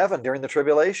throne in heaven during the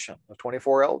tribulation, the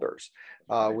 24 elders.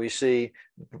 We see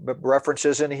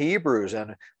references in Hebrews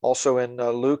and also in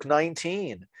Luke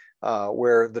 19,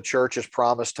 where the church is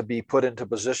promised to be put into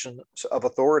positions of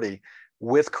authority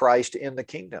with Christ in the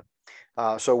kingdom.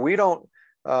 So we don't,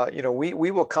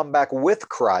 we will come back with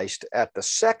Christ at the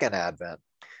second advent,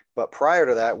 but prior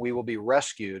to that, we will be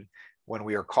rescued when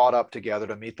we are caught up together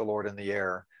to meet the Lord in the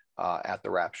air at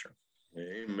the rapture.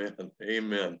 Amen.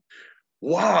 Amen.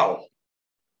 Wow.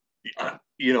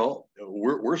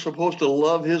 We're supposed to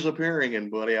love his appearing,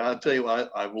 and buddy, I'll tell you,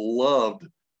 I've loved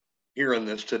hearing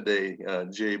this today,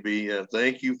 JB.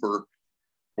 Thank you for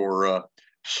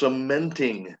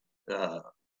cementing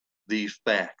these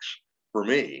facts for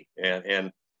me.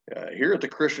 And here at the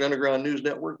Christian Underground News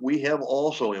Network, we have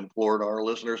also implored our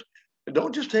listeners,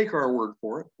 don't just take our word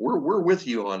for it. We're with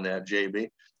you on that, JB.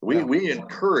 We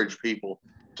encourage people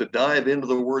to dive into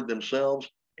the word themselves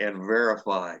and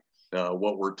verify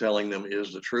what we're telling them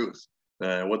is the truth.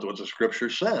 What the scripture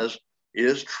says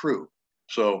is true.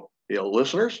 So,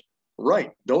 listeners,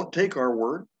 right, don't take our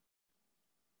word.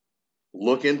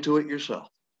 Look into it yourself.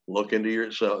 Look into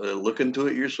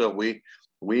it yourself.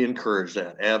 We encourage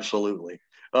that, absolutely.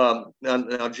 Now,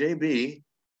 JB,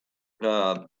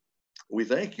 we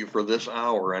thank you for this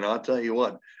hour, and I'll tell you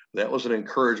what, that was an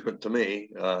encouragement to me.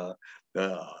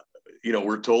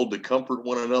 We're told to comfort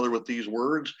one another with these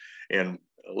words, and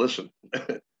listen,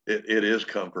 it is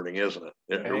comforting, isn't it?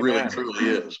 It Amen. Really, truly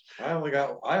is. I only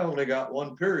got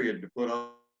one period to put on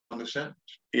the sentence.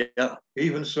 Yeah.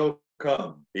 Even so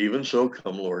come. Even so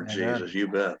come, Lord Amen. Jesus. You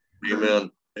bet.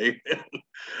 Amen.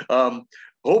 Amen.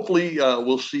 Hopefully,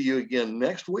 we'll see you again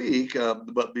next week.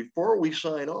 But before we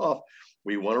sign off,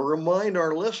 we want to remind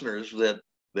our listeners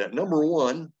that number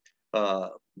one,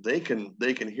 they can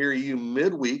hear you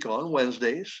midweek on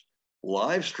Wednesdays,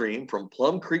 live stream from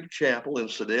Plum Creek Chapel in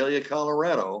Sedalia,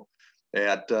 Colorado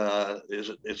at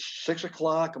it's 6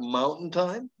 o'clock Mountain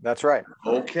Time? That's right.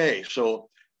 Okay, so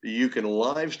you can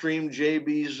live stream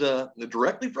JB's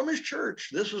directly from his church.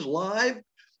 This is live,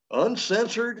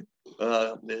 uncensored.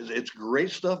 It's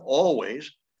great stuff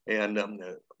always. And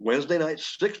Wednesday night,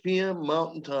 6 p.m.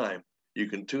 Mountain Time. You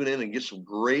can tune in and get some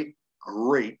great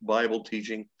Bible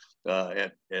teaching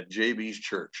at JB's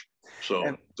church.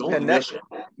 So don't miss it.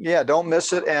 Yeah, don't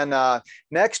miss it. And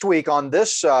next week on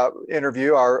this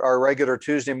interview, our regular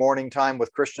Tuesday morning time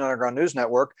with Christian Underground News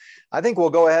Network, I think we'll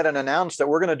go ahead and announce that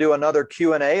we're going to do another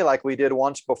Q&A like we did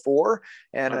once before,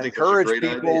 and encourage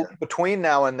people between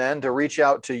now and then to reach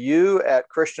out to you at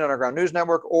Christian Underground News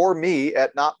Network or me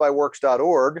at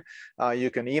notbyworks.org. You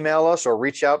can email us or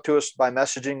reach out to us by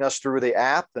messaging us through the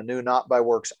app, the new Not by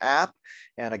Works app.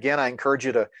 And again, I encourage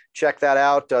you to check that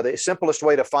out. The simplest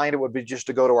way to find it would be just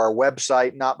to go to our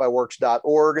website,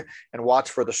 notbyworks.org, and watch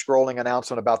for the scrolling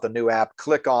announcement about the new app.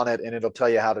 Click on it, and it'll tell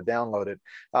you how to download it.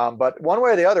 But one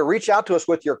way or the other, reach out to us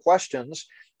with your questions,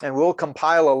 and we'll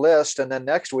compile a list. And then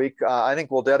next week, I think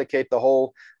we'll dedicate the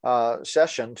whole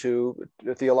session to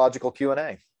the theological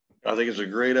Q&A. I think it's a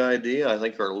great idea. I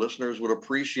think our listeners would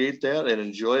appreciate that and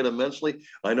enjoy it immensely.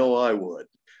 I know I would.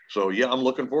 So, yeah, I'm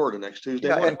looking forward to next Tuesday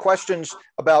morning. And questions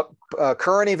about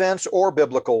current events or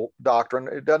biblical doctrine.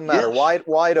 It doesn't matter. Yes.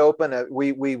 Wide open.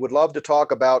 We would love to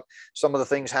talk about some of the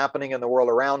things happening in the world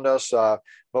around us. But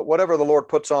whatever the Lord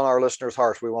puts on our listeners'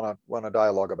 hearts, we want to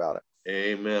dialogue about it.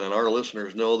 Amen. And our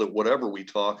listeners know that whatever we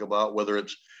talk about, whether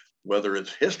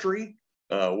it's history,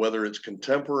 whether it's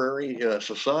contemporary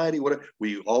society, whatever,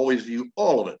 we always view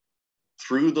all of it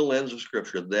through the lens of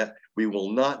Scripture. That we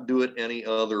will not do it any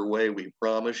other way. We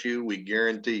promise you. We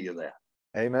guarantee you that.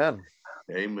 Amen.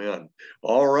 Amen.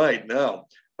 All right. Now,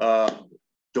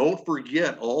 don't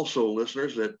forget also,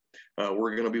 listeners, that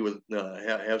we're going to be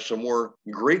have some more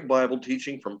great Bible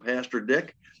teaching from Pastor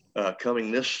Dick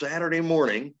coming this Saturday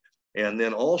morning, and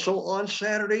then also on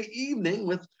Saturday evening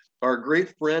with our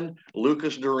great friend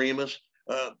Lucas Doremus.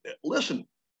 Listen,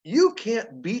 you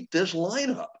can't beat this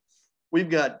lineup. We've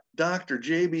got Dr.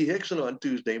 J.B. Hickson on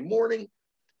Tuesday morning,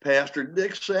 Pastor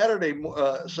Dick Saturday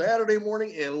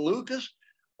morning, and Lucas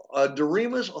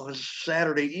Doremus on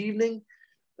Saturday evening.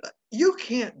 You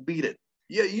can't beat it.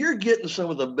 Yeah, you're getting some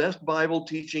of the best Bible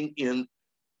teaching in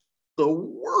the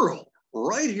world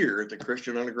right here at the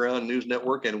Christian Underground News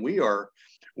Network, and we're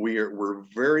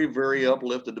very, very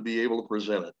uplifted to be able to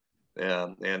present it.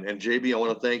 And JB, I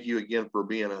want to thank you again for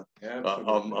being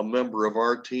a member of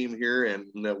our team here, and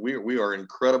we are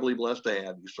incredibly blessed to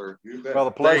have you, sir. Well,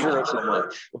 the pleasure Thank you so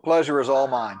much. The pleasure is all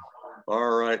mine.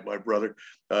 All right, my brother.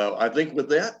 I think with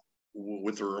that,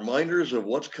 with the reminders of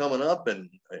what's coming up and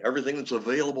everything that's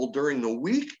available during the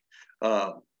week,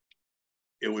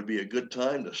 it would be a good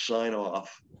time to sign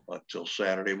off until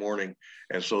Saturday morning.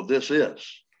 And so this is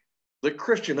the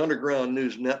Christian Underground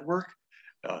News Network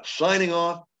signing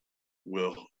off.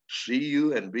 We'll see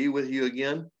you and be with you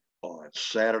again on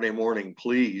Saturday morning.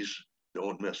 Please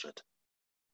don't miss it.